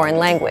learning a foreign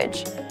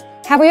language.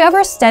 Have you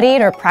ever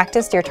studied or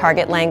practiced your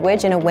target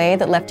language in a way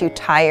that left you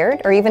tired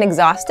or even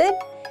exhausted?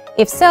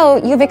 If so,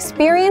 you've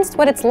experienced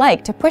what it's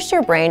like to push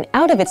your brain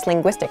out of its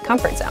linguistic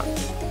comfort zone.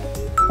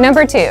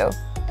 Number 2.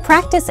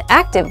 Practice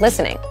active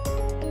listening.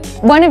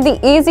 One of the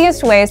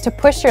easiest ways to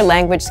push your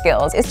language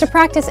skills is to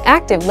practice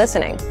active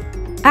listening.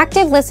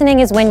 Active listening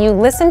is when you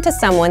listen to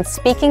someone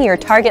speaking your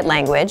target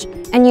language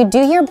and you do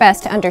your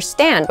best to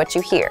understand what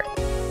you hear.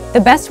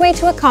 The best way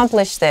to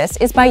accomplish this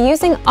is by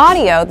using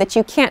audio that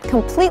you can't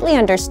completely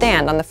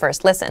understand on the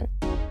first listen.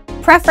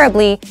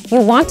 Preferably, you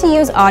want to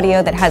use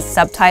audio that has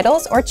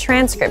subtitles or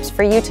transcripts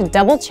for you to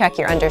double-check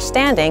your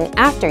understanding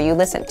after you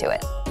listen to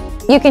it.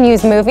 You can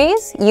use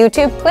movies,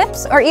 YouTube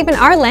clips, or even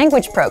our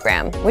language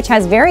program, which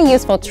has very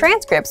useful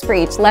transcripts for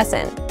each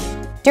lesson.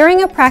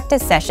 During a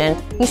practice session,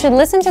 you should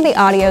listen to the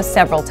audio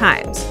several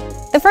times.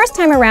 The first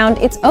time around,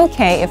 it's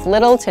okay if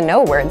little to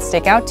no words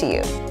stick out to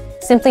you.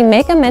 Simply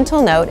make a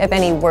mental note of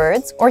any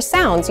words or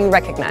sounds you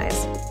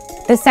recognize.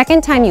 The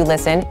second time you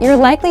listen, you're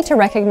likely to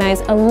recognize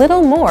a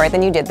little more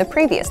than you did the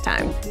previous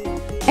time.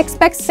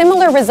 Expect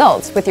similar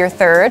results with your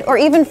third or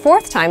even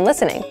fourth time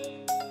listening.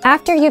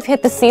 After you've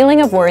hit the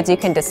ceiling of words you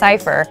can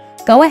decipher,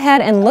 go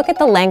ahead and look at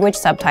the language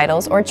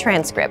subtitles or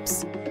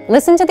transcripts.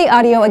 Listen to the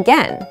audio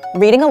again,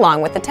 reading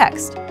along with the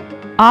text.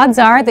 Odds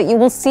are that you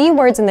will see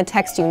words in the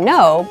text you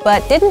know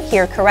but didn't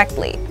hear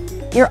correctly.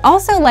 You're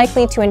also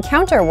likely to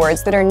encounter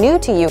words that are new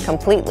to you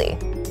completely.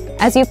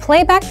 As you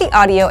play back the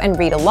audio and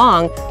read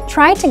along,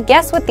 try to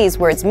guess what these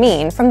words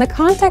mean from the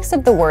context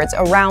of the words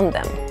around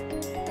them.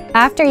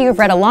 After you've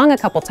read along a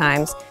couple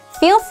times,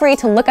 feel free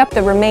to look up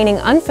the remaining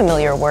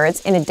unfamiliar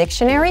words in a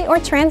dictionary or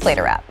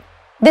translator app.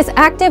 This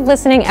active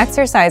listening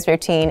exercise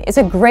routine is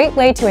a great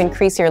way to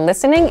increase your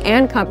listening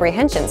and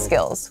comprehension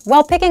skills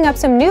while picking up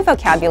some new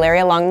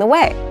vocabulary along the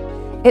way.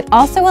 It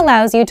also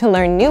allows you to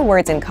learn new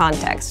words in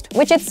context,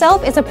 which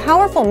itself is a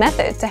powerful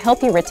method to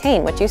help you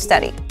retain what you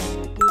study.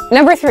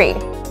 Number 3.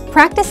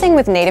 Practicing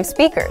with native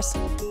speakers.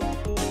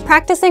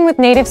 Practicing with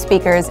native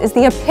speakers is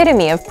the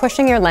epitome of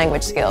pushing your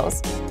language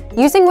skills.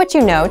 Using what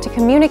you know to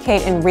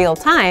communicate in real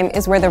time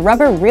is where the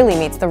rubber really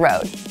meets the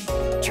road.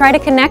 Try to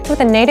connect with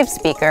a native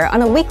speaker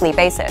on a weekly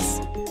basis.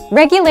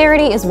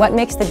 Regularity is what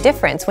makes the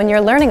difference when you're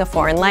learning a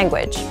foreign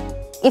language.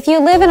 If you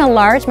live in a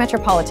large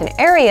metropolitan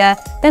area,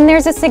 then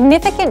there's a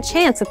significant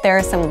chance that there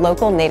are some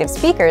local native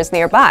speakers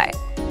nearby.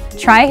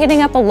 Try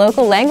hitting up a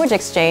local language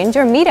exchange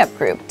or meetup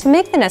group to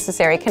make the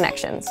necessary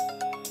connections.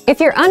 If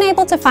you're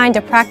unable to find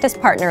a practice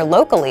partner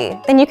locally,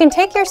 then you can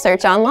take your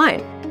search online.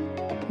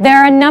 There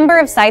are a number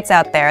of sites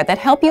out there that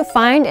help you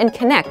find and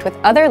connect with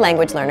other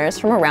language learners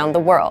from around the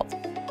world.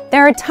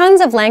 There are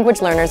tons of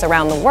language learners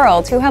around the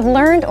world who have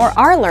learned or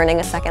are learning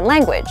a second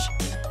language.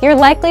 You're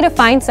likely to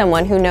find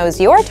someone who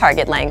knows your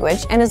target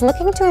language and is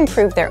looking to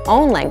improve their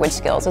own language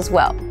skills as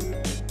well.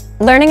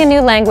 Learning a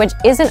new language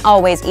isn't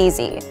always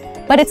easy,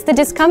 but it's the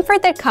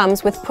discomfort that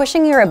comes with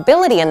pushing your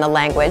ability in the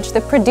language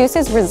that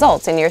produces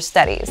results in your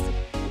studies.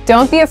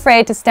 Don't be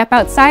afraid to step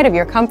outside of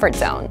your comfort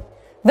zone.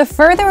 The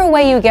further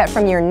away you get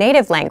from your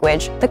native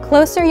language, the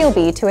closer you'll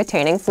be to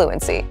attaining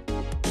fluency.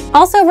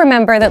 Also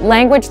remember that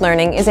language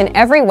learning is in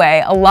every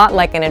way a lot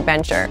like an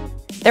adventure.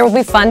 There will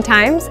be fun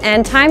times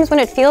and times when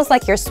it feels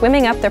like you're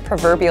swimming up the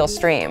proverbial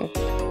stream.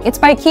 It's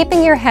by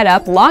keeping your head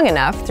up long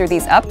enough through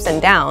these ups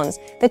and downs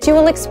that you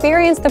will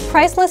experience the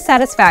priceless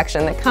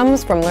satisfaction that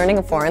comes from learning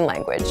a foreign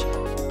language.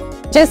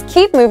 Just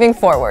keep moving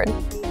forward.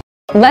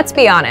 Let's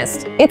be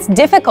honest, it's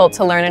difficult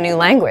to learn a new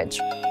language.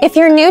 If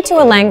you're new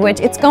to a language,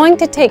 it's going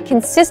to take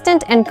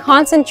consistent and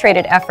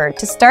concentrated effort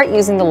to start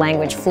using the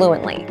language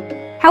fluently.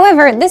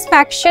 However, this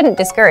fact shouldn't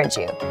discourage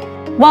you.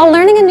 While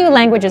learning a new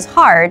language is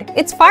hard,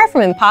 it's far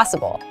from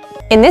impossible.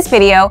 In this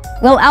video,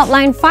 we'll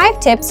outline 5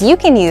 tips you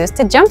can use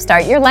to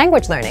jumpstart your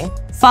language learning.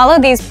 Follow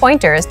these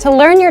pointers to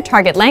learn your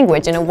target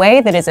language in a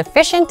way that is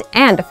efficient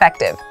and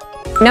effective.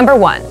 Number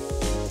 1.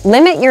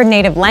 Limit your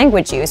native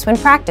language use when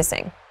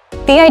practicing.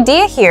 The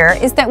idea here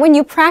is that when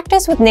you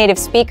practice with native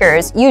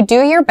speakers, you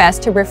do your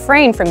best to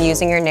refrain from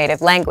using your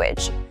native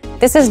language.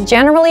 This is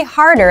generally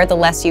harder the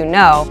less you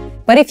know,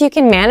 but if you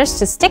can manage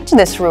to stick to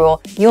this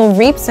rule, you'll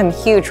reap some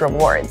huge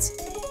rewards.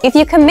 If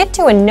you commit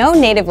to a no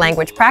native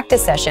language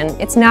practice session,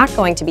 it's not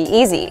going to be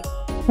easy.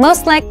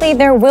 Most likely,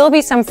 there will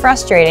be some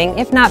frustrating,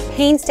 if not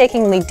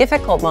painstakingly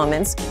difficult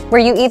moments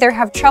where you either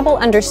have trouble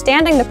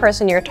understanding the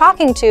person you're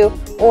talking to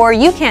or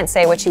you can't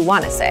say what you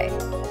want to say.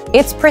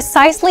 It's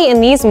precisely in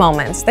these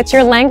moments that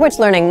your language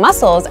learning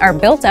muscles are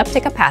built up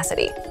to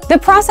capacity. The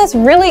process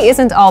really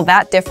isn't all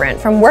that different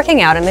from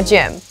working out in the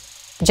gym.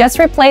 Just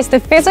replace the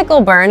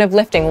physical burn of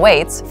lifting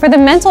weights for the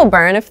mental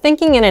burn of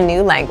thinking in a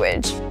new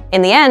language.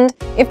 In the end,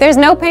 if there's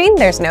no pain,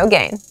 there's no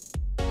gain.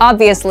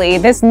 Obviously,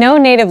 this no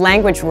native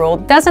language rule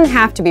doesn't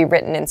have to be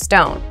written in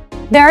stone.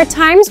 There are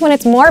times when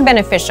it's more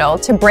beneficial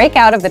to break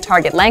out of the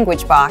target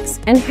language box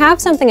and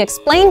have something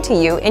explained to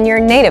you in your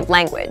native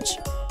language.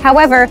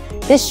 However,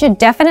 this should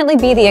definitely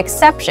be the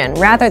exception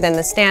rather than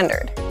the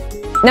standard.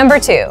 Number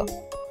 2.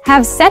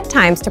 Have set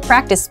times to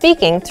practice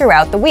speaking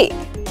throughout the week.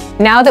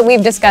 Now that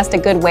we've discussed a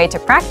good way to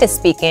practice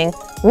speaking,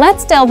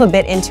 let's delve a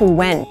bit into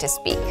when to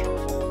speak.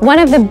 One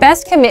of the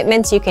best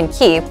commitments you can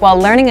keep while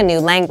learning a new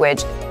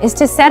language is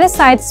to set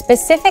aside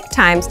specific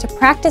times to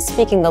practice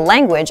speaking the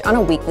language on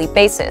a weekly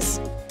basis.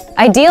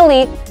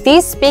 Ideally,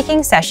 these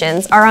speaking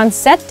sessions are on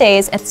set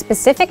days at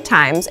specific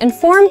times and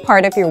form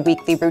part of your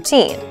weekly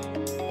routine.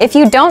 If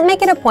you don't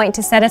make it a point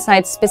to set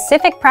aside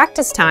specific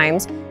practice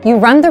times, you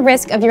run the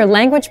risk of your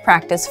language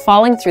practice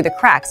falling through the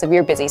cracks of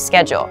your busy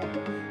schedule.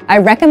 I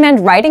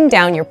recommend writing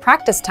down your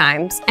practice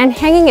times and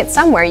hanging it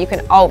somewhere you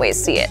can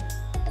always see it.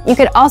 You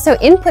could also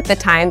input the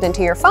times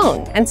into your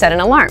phone and set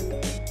an alarm.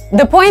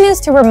 The point is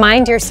to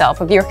remind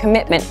yourself of your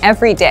commitment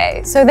every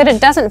day so that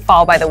it doesn't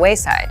fall by the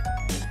wayside.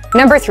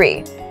 Number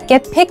 3,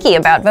 get picky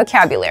about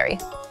vocabulary.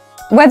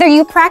 Whether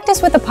you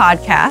practice with a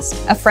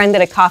podcast, a friend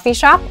at a coffee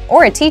shop,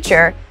 or a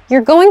teacher,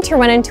 you're going to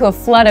run into a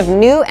flood of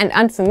new and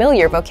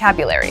unfamiliar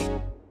vocabulary.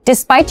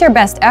 Despite your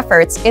best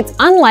efforts, it's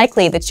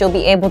unlikely that you'll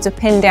be able to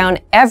pin down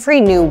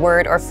every new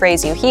word or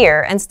phrase you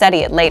hear and study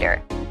it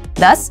later.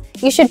 Thus,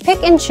 you should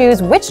pick and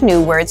choose which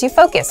new words you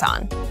focus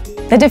on.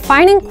 The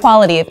defining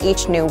quality of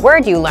each new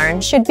word you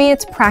learn should be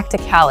its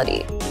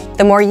practicality.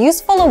 The more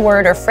useful a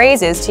word or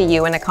phrase is to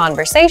you in a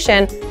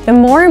conversation, the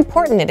more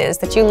important it is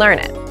that you learn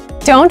it.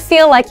 Don't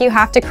feel like you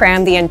have to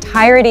cram the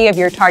entirety of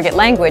your target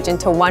language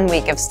into 1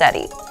 week of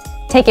study.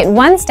 Take it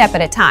one step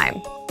at a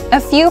time. A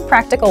few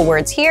practical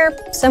words here,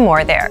 some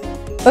more there.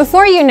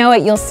 Before you know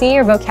it, you'll see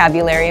your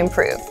vocabulary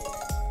improve.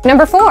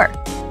 Number 4,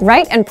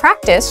 write and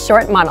practice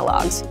short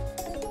monologues.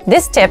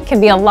 This tip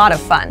can be a lot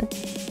of fun.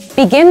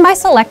 Begin by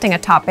selecting a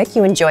topic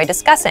you enjoy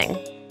discussing.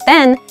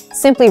 Then,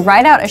 simply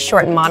write out a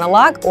short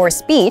monologue or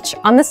speech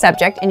on the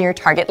subject in your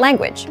target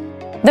language.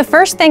 The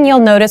first thing you'll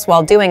notice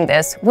while doing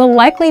this will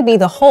likely be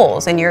the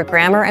holes in your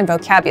grammar and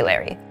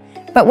vocabulary.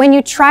 But when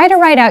you try to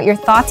write out your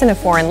thoughts in a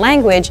foreign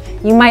language,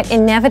 you might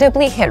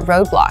inevitably hit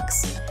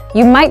roadblocks.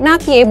 You might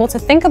not be able to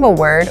think of a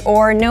word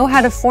or know how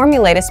to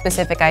formulate a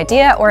specific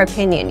idea or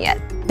opinion yet.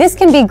 This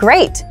can be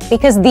great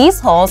because these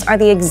holes are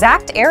the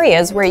exact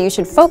areas where you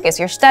should focus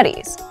your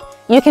studies.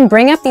 You can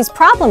bring up these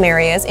problem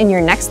areas in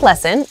your next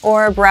lesson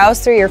or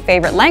browse through your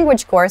favorite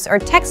language course or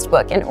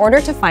textbook in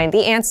order to find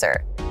the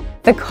answer.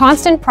 The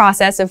constant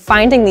process of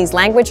finding these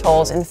language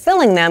holes and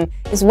filling them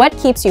is what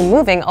keeps you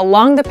moving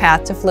along the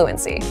path to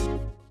fluency.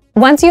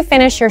 Once you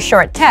finish your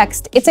short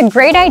text, it's a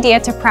great idea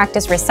to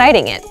practice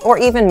reciting it or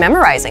even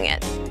memorizing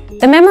it.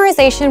 The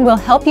memorization will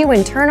help you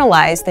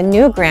internalize the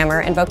new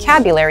grammar and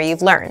vocabulary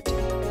you've learned.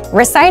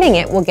 Reciting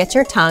it will get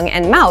your tongue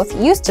and mouth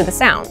used to the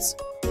sounds.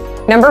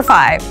 Number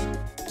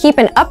 5, keep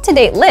an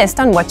up-to-date list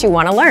on what you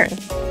want to learn.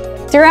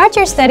 Throughout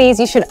your studies,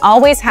 you should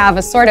always have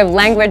a sort of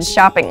language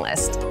shopping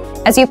list.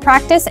 As you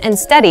practice and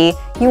study,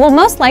 you will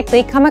most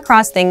likely come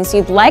across things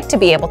you'd like to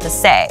be able to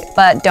say,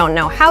 but don't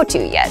know how to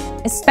yet,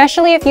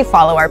 especially if you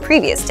follow our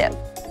previous tip.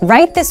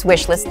 Write this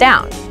wish list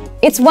down.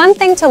 It's one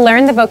thing to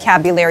learn the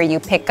vocabulary you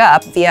pick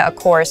up via a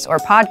course or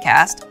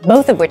podcast,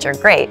 both of which are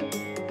great.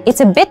 It's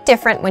a bit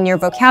different when your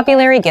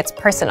vocabulary gets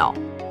personal.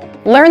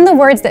 Learn the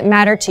words that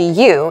matter to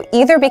you,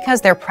 either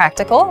because they're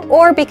practical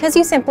or because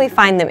you simply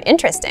find them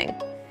interesting.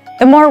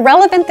 The more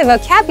relevant the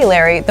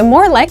vocabulary, the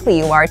more likely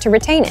you are to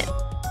retain it.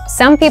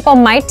 Some people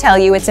might tell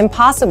you it's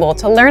impossible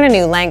to learn a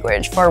new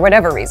language for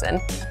whatever reason,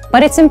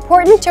 but it's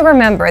important to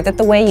remember that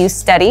the way you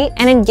study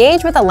and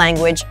engage with a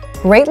language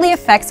greatly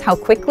affects how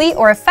quickly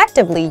or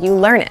effectively you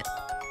learn it.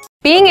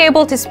 Being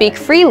able to speak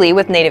freely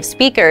with native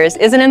speakers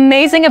is an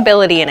amazing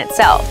ability in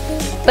itself,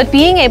 but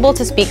being able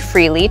to speak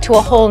freely to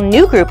a whole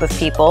new group of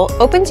people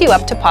opens you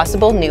up to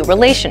possible new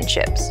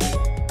relationships.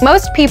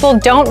 Most people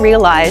don't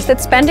realize that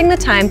spending the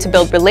time to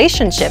build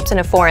relationships in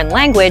a foreign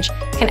language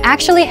can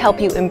actually help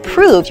you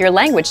improve your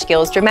language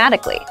skills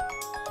dramatically.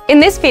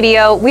 In this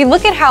video, we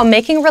look at how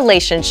making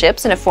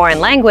relationships in a foreign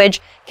language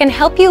can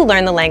help you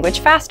learn the language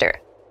faster.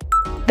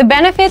 The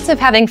benefits of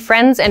having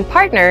friends and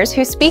partners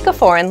who speak a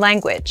foreign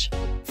language.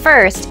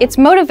 First, it's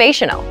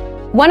motivational.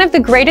 One of the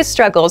greatest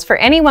struggles for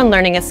anyone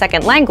learning a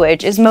second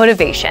language is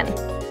motivation.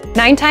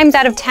 9 times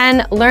out of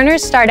 10,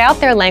 learners start out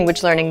their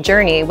language learning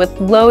journey with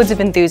loads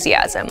of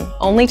enthusiasm,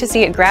 only to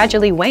see it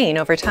gradually wane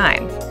over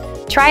time.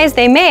 Try as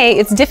they may,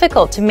 it's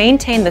difficult to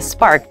maintain the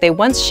spark they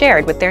once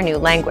shared with their new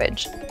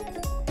language.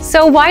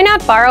 So why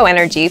not borrow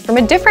energy from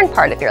a different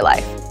part of your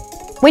life?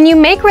 When you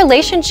make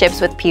relationships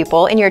with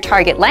people in your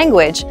target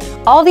language,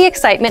 all the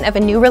excitement of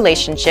a new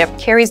relationship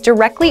carries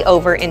directly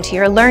over into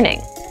your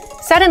learning.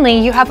 Suddenly,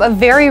 you have a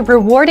very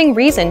rewarding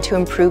reason to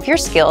improve your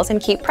skills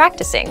and keep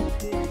practicing.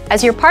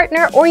 As your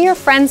partner or your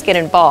friends get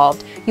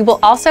involved, you will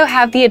also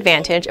have the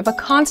advantage of a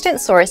constant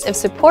source of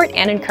support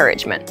and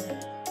encouragement.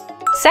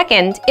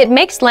 Second, it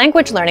makes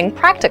language learning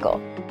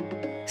practical.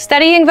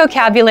 Studying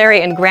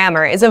vocabulary and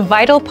grammar is a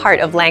vital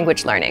part of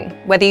language learning,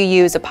 whether you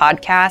use a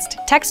podcast,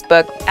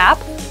 textbook, app,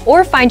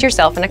 or find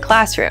yourself in a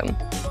classroom.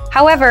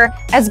 However,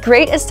 as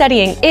great as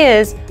studying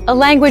is, a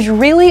language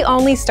really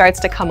only starts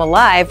to come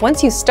alive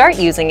once you start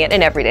using it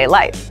in everyday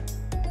life.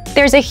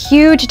 There's a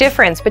huge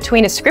difference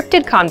between a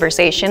scripted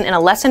conversation in a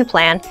lesson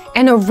plan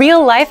and a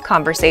real-life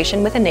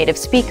conversation with a native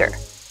speaker.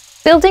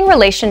 Building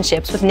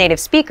relationships with native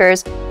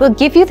speakers will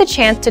give you the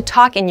chance to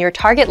talk in your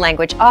target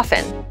language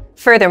often.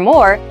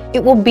 Furthermore,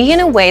 it will be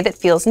in a way that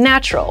feels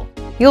natural.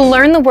 You'll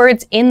learn the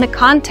words in the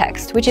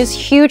context, which is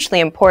hugely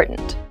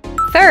important.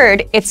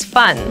 Third, it's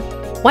fun.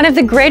 One of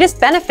the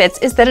greatest benefits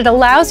is that it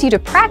allows you to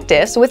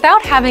practice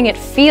without having it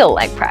feel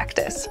like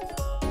practice.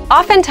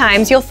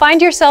 Oftentimes, you'll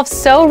find yourself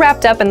so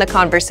wrapped up in the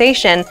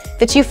conversation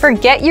that you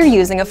forget you're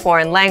using a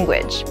foreign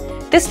language.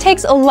 This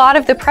takes a lot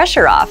of the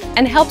pressure off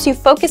and helps you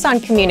focus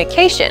on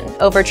communication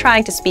over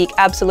trying to speak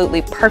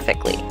absolutely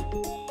perfectly.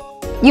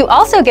 You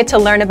also get to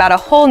learn about a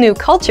whole new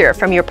culture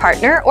from your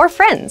partner or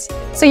friends,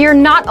 so you're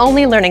not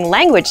only learning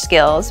language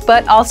skills,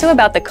 but also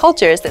about the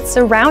cultures that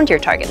surround your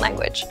target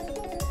language.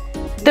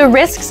 The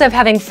risks of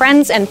having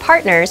friends and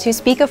partners who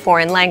speak a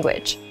foreign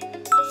language.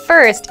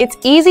 First, it's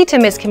easy to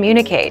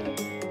miscommunicate.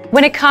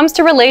 When it comes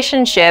to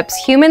relationships,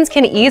 humans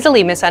can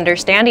easily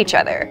misunderstand each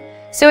other.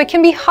 So it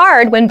can be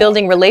hard when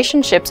building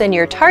relationships in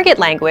your target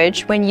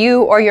language when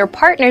you or your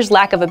partner's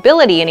lack of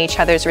ability in each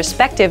other's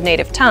respective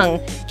native tongue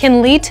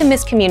can lead to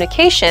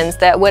miscommunications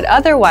that would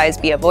otherwise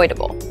be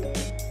avoidable.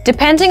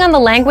 Depending on the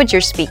language you're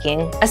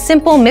speaking, a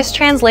simple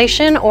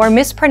mistranslation or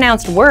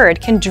mispronounced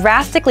word can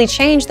drastically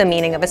change the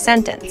meaning of a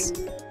sentence.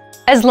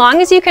 As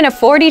long as you can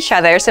afford each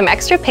other some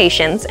extra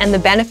patience and the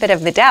benefit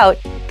of the doubt,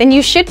 then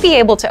you should be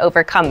able to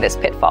overcome this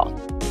pitfall.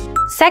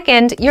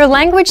 Second, your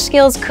language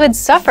skills could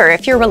suffer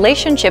if your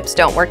relationships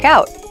don't work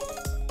out.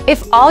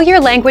 If all your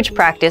language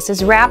practice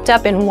is wrapped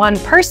up in one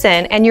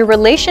person and your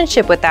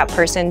relationship with that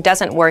person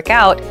doesn't work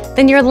out,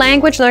 then your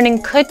language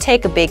learning could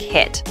take a big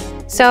hit.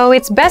 So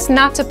it's best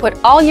not to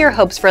put all your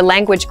hopes for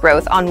language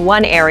growth on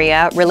one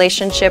area,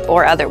 relationship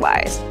or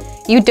otherwise.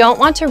 You don't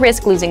want to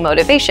risk losing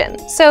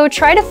motivation, so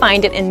try to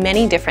find it in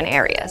many different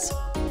areas.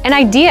 An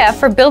idea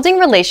for building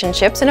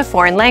relationships in a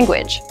foreign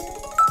language.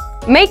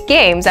 Make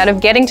games out of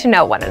getting to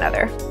know one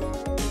another.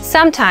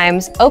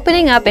 Sometimes,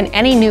 opening up in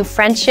any new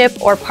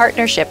friendship or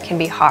partnership can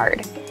be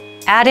hard.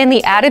 Add in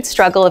the added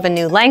struggle of a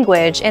new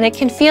language, and it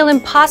can feel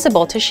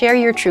impossible to share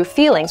your true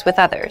feelings with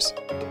others.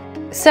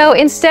 So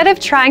instead of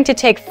trying to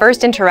take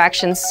first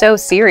interactions so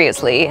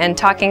seriously and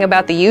talking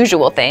about the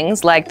usual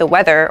things like the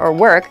weather or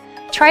work,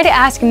 try to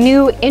ask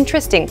new,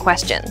 interesting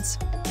questions.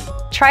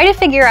 Try to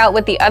figure out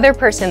what the other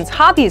person's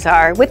hobbies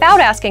are without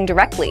asking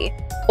directly,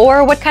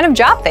 or what kind of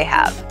job they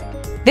have.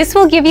 This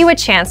will give you a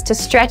chance to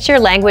stretch your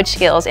language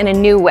skills in a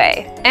new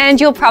way, and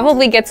you'll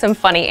probably get some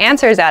funny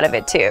answers out of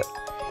it too.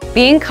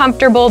 Being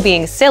comfortable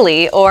being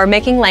silly or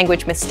making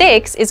language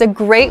mistakes is a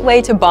great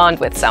way to bond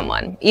with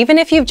someone, even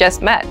if you've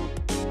just met.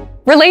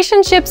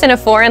 Relationships in a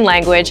foreign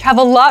language have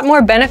a lot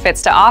more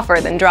benefits to offer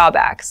than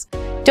drawbacks.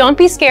 Don't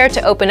be scared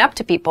to open up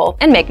to people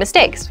and make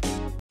mistakes.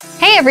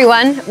 Hey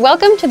everyone,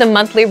 welcome to the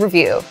Monthly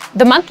Review,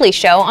 the monthly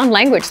show on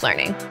language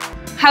learning.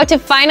 How to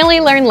finally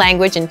learn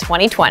language in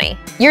 2020,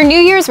 your New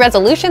Year's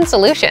resolution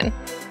solution.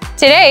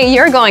 Today,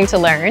 you're going to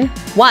learn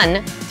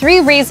 1. 3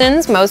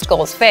 reasons most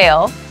goals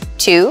fail,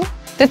 2.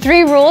 The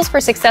 3 rules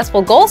for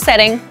successful goal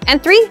setting,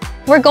 and 3.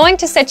 We're going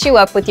to set you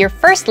up with your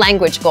first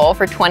language goal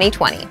for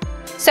 2020.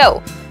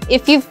 So,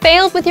 if you've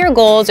failed with your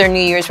goals or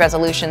New Year's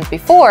resolutions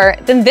before,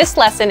 then this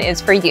lesson is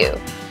for you.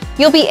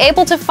 You'll be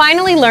able to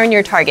finally learn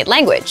your target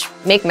language,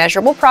 make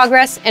measurable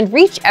progress, and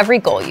reach every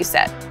goal you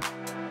set.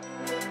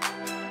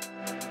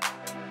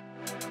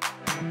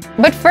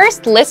 But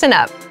first, listen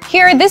up.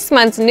 Here are this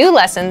month's new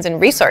lessons and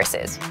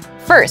resources.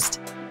 First,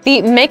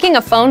 the Making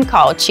a Phone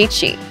Call cheat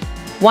sheet.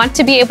 Want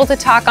to be able to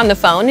talk on the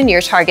phone in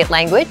your target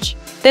language?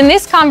 Then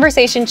this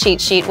conversation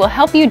cheat sheet will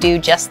help you do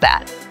just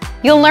that.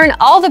 You'll learn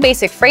all the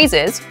basic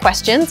phrases,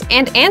 questions,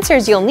 and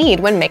answers you'll need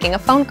when making a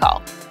phone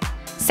call.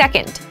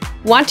 Second,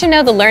 want to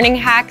know the learning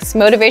hacks,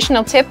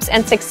 motivational tips,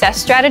 and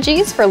success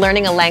strategies for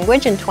learning a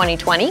language in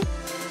 2020?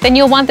 Then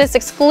you'll want this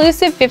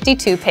exclusive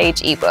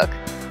 52-page ebook.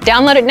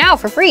 Download it now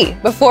for free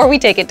before we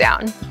take it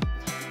down.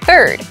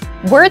 Third,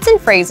 words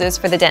and phrases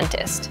for the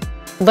dentist.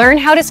 Learn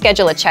how to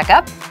schedule a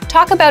checkup,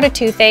 talk about a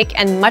toothache,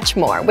 and much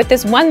more with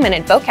this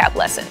 1-minute vocab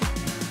lesson.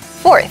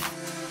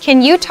 Fourth,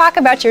 can you talk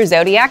about your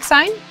zodiac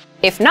sign?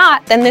 If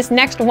not, then this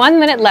next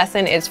 1-minute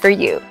lesson is for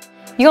you.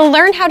 You'll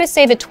learn how to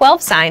say the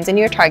 12 signs in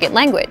your target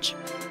language.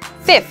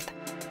 Fifth,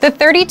 the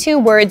 32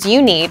 words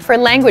you need for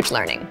language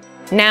learning.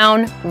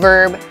 Noun,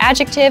 verb,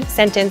 adjective,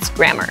 sentence,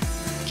 grammar.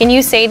 Can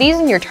you say these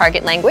in your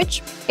target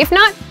language? If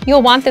not,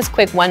 you'll want this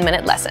quick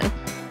 1-minute lesson.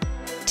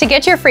 To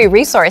get your free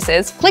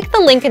resources, click the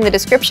link in the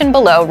description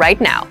below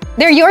right now.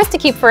 They're yours to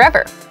keep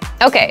forever.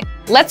 Okay,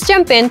 let's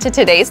jump into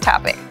today's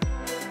topic.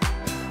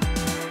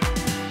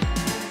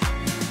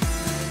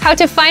 How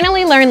to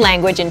finally learn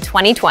language in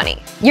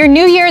 2020, your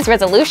New Year's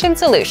resolution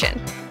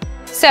solution.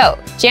 So,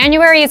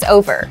 January is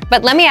over,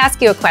 but let me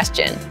ask you a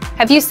question.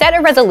 Have you set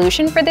a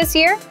resolution for this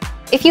year?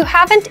 If you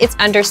haven't, it's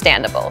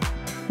understandable.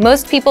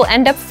 Most people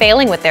end up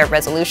failing with their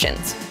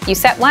resolutions. You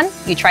set one,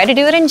 you try to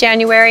do it in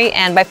January,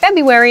 and by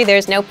February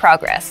there's no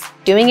progress.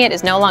 Doing it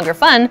is no longer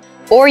fun,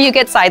 or you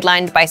get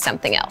sidelined by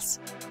something else.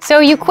 So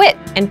you quit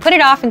and put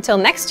it off until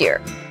next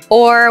year,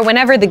 or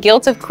whenever the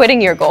guilt of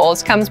quitting your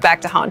goals comes back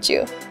to haunt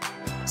you.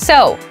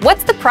 So,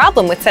 what's the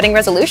problem with setting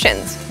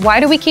resolutions? Why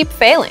do we keep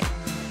failing?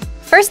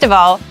 First of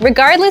all,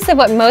 regardless of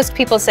what most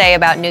people say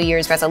about New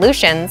Year's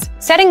resolutions,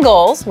 setting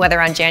goals, whether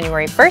on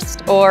January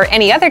 1st or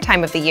any other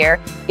time of the year,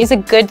 is a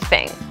good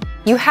thing.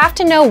 You have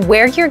to know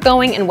where you're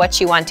going and what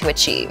you want to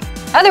achieve.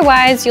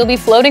 Otherwise, you'll be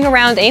floating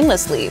around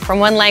aimlessly from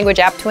one language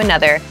app to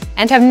another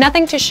and have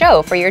nothing to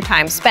show for your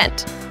time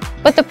spent.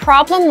 But the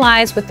problem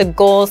lies with the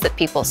goals that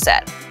people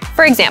set.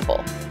 For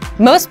example,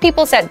 most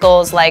people set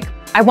goals like,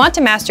 I want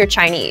to master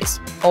Chinese,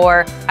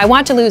 or I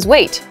want to lose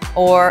weight,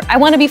 or I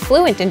want to be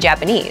fluent in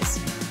Japanese.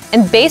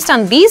 And based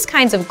on these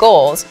kinds of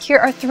goals, here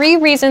are 3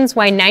 reasons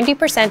why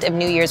 90% of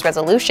New Year's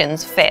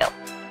resolutions fail.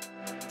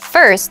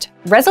 First,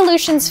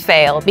 resolutions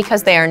fail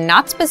because they are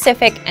not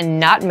specific and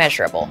not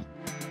measurable.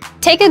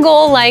 Take a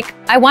goal like,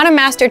 I want to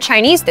master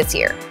Chinese this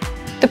year.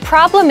 The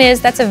problem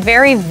is that's a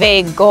very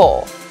vague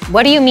goal.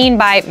 What do you mean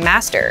by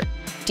master?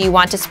 Do you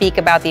want to speak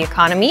about the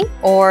economy,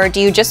 or do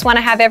you just want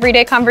to have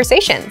everyday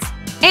conversations?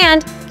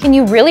 And can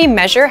you really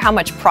measure how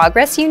much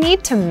progress you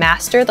need to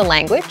master the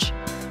language?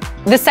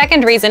 The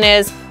second reason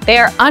is they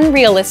are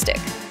unrealistic.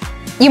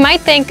 You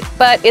might think,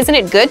 but isn't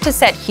it good to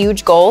set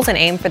huge goals and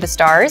aim for the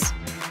stars?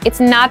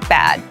 It's not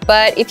bad,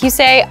 but if you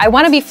say, I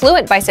want to be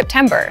fluent by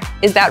September,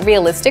 is that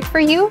realistic for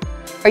you?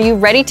 Are you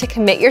ready to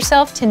commit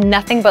yourself to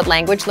nothing but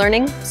language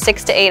learning,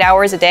 6 to 8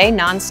 hours a day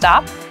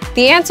non-stop?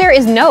 The answer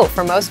is no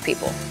for most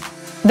people.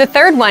 The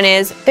third one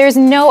is there's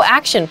no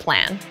action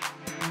plan.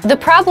 The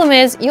problem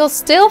is you'll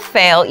still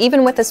fail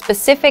even with a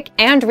specific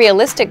and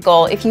realistic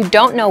goal if you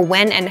don't know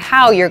when and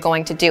how you're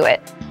going to do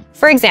it.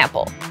 For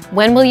example,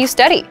 when will you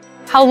study?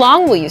 How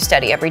long will you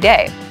study every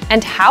day?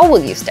 And how will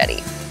you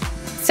study?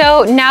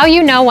 So now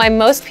you know why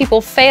most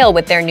people fail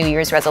with their New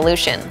Year's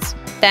resolutions.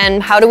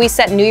 Then how do we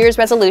set New Year's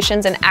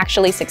resolutions and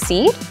actually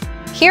succeed?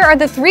 Here are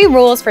the 3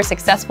 rules for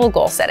successful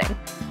goal setting.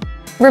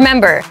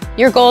 Remember,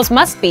 your goals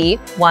must be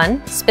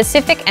 1.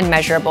 Specific and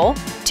measurable,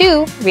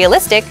 2.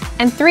 Realistic,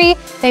 and 3.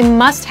 They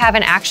must have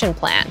an action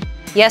plan.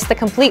 Yes, the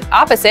complete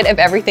opposite of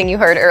everything you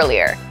heard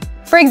earlier.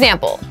 For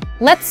example,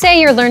 let's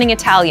say you're learning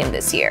Italian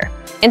this year.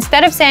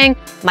 Instead of saying,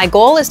 my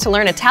goal is to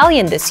learn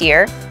Italian this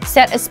year,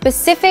 set a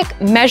specific,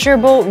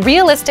 measurable,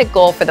 realistic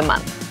goal for the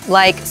month,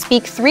 like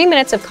speak 3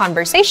 minutes of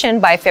conversation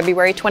by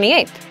February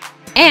 28th.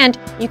 And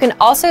you can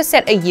also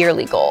set a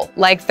yearly goal,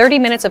 like 30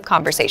 minutes of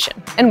conversation,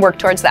 and work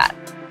towards that.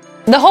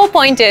 The whole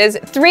point is,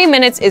 3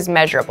 minutes is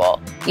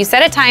measurable. You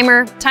set a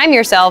timer, time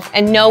yourself,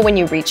 and know when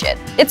you reach it.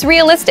 It's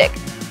realistic.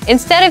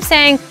 Instead of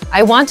saying,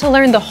 I want to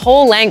learn the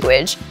whole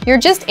language, you're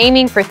just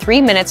aiming for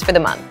 3 minutes for the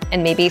month,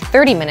 and maybe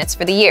 30 minutes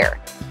for the year.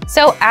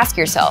 So ask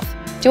yourself,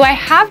 do I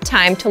have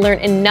time to learn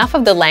enough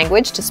of the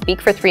language to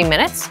speak for 3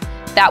 minutes?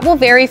 That will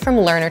vary from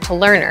learner to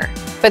learner.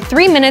 But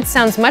 3 minutes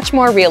sounds much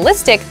more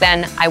realistic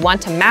than, I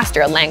want to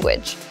master a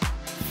language.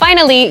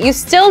 Finally, you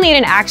still need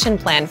an action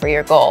plan for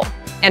your goal.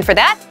 And for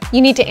that,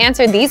 you need to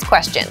answer these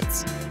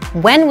questions.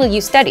 When will you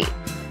study?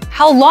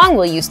 How long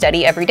will you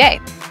study every day?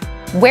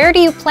 Where do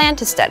you plan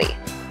to study?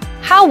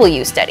 How will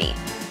you study?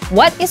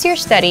 What is your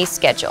study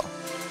schedule?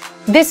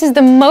 This is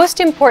the most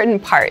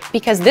important part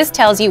because this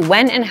tells you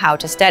when and how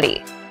to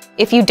study.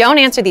 If you don't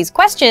answer these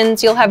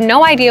questions, you'll have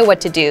no idea what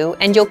to do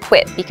and you'll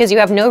quit because you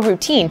have no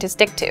routine to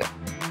stick to.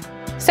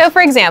 So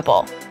for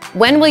example,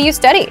 when will you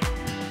study?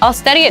 I'll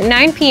study at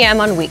 9 p.m.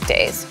 on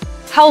weekdays.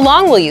 How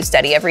long will you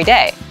study every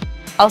day?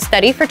 I'll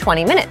study for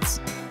 20 minutes.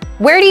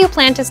 Where do you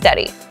plan to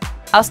study?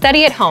 I'll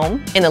study at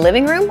home, in the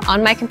living room,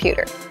 on my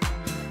computer.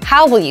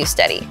 How will you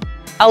study?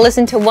 I'll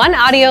listen to 1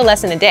 audio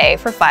lesson a day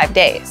for 5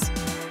 days.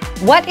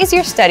 What is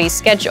your study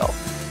schedule?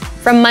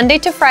 From Monday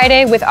to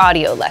Friday with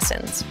audio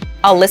lessons.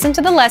 I'll listen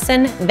to the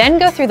lesson, then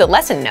go through the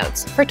lesson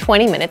notes for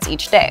 20 minutes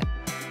each day.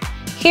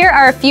 Here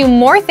are a few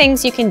more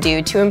things you can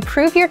do to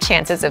improve your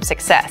chances of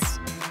success.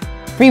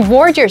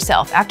 Reward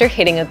yourself after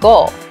hitting a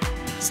goal.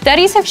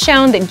 Studies have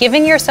shown that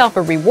giving yourself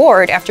a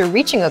reward after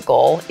reaching a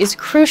goal is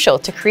crucial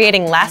to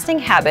creating lasting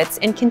habits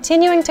and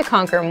continuing to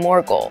conquer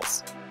more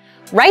goals.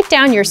 Write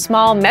down your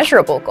small,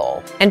 measurable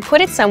goal and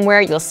put it somewhere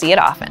you'll see it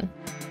often.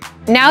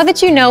 Now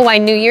that you know why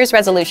New Year's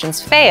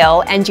resolutions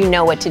fail and you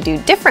know what to do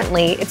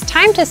differently, it's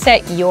time to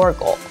set your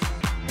goal.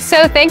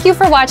 So thank you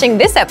for watching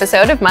this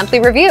episode of Monthly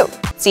Review.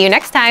 See you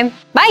next time.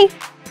 Bye!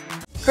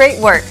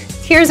 Great work!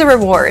 Here's a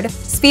reward.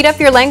 Speed up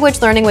your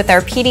language learning with our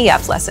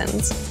PDF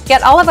lessons.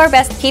 Get all of our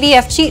best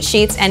PDF cheat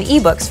sheets and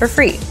ebooks for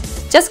free.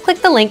 Just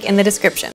click the link in the description.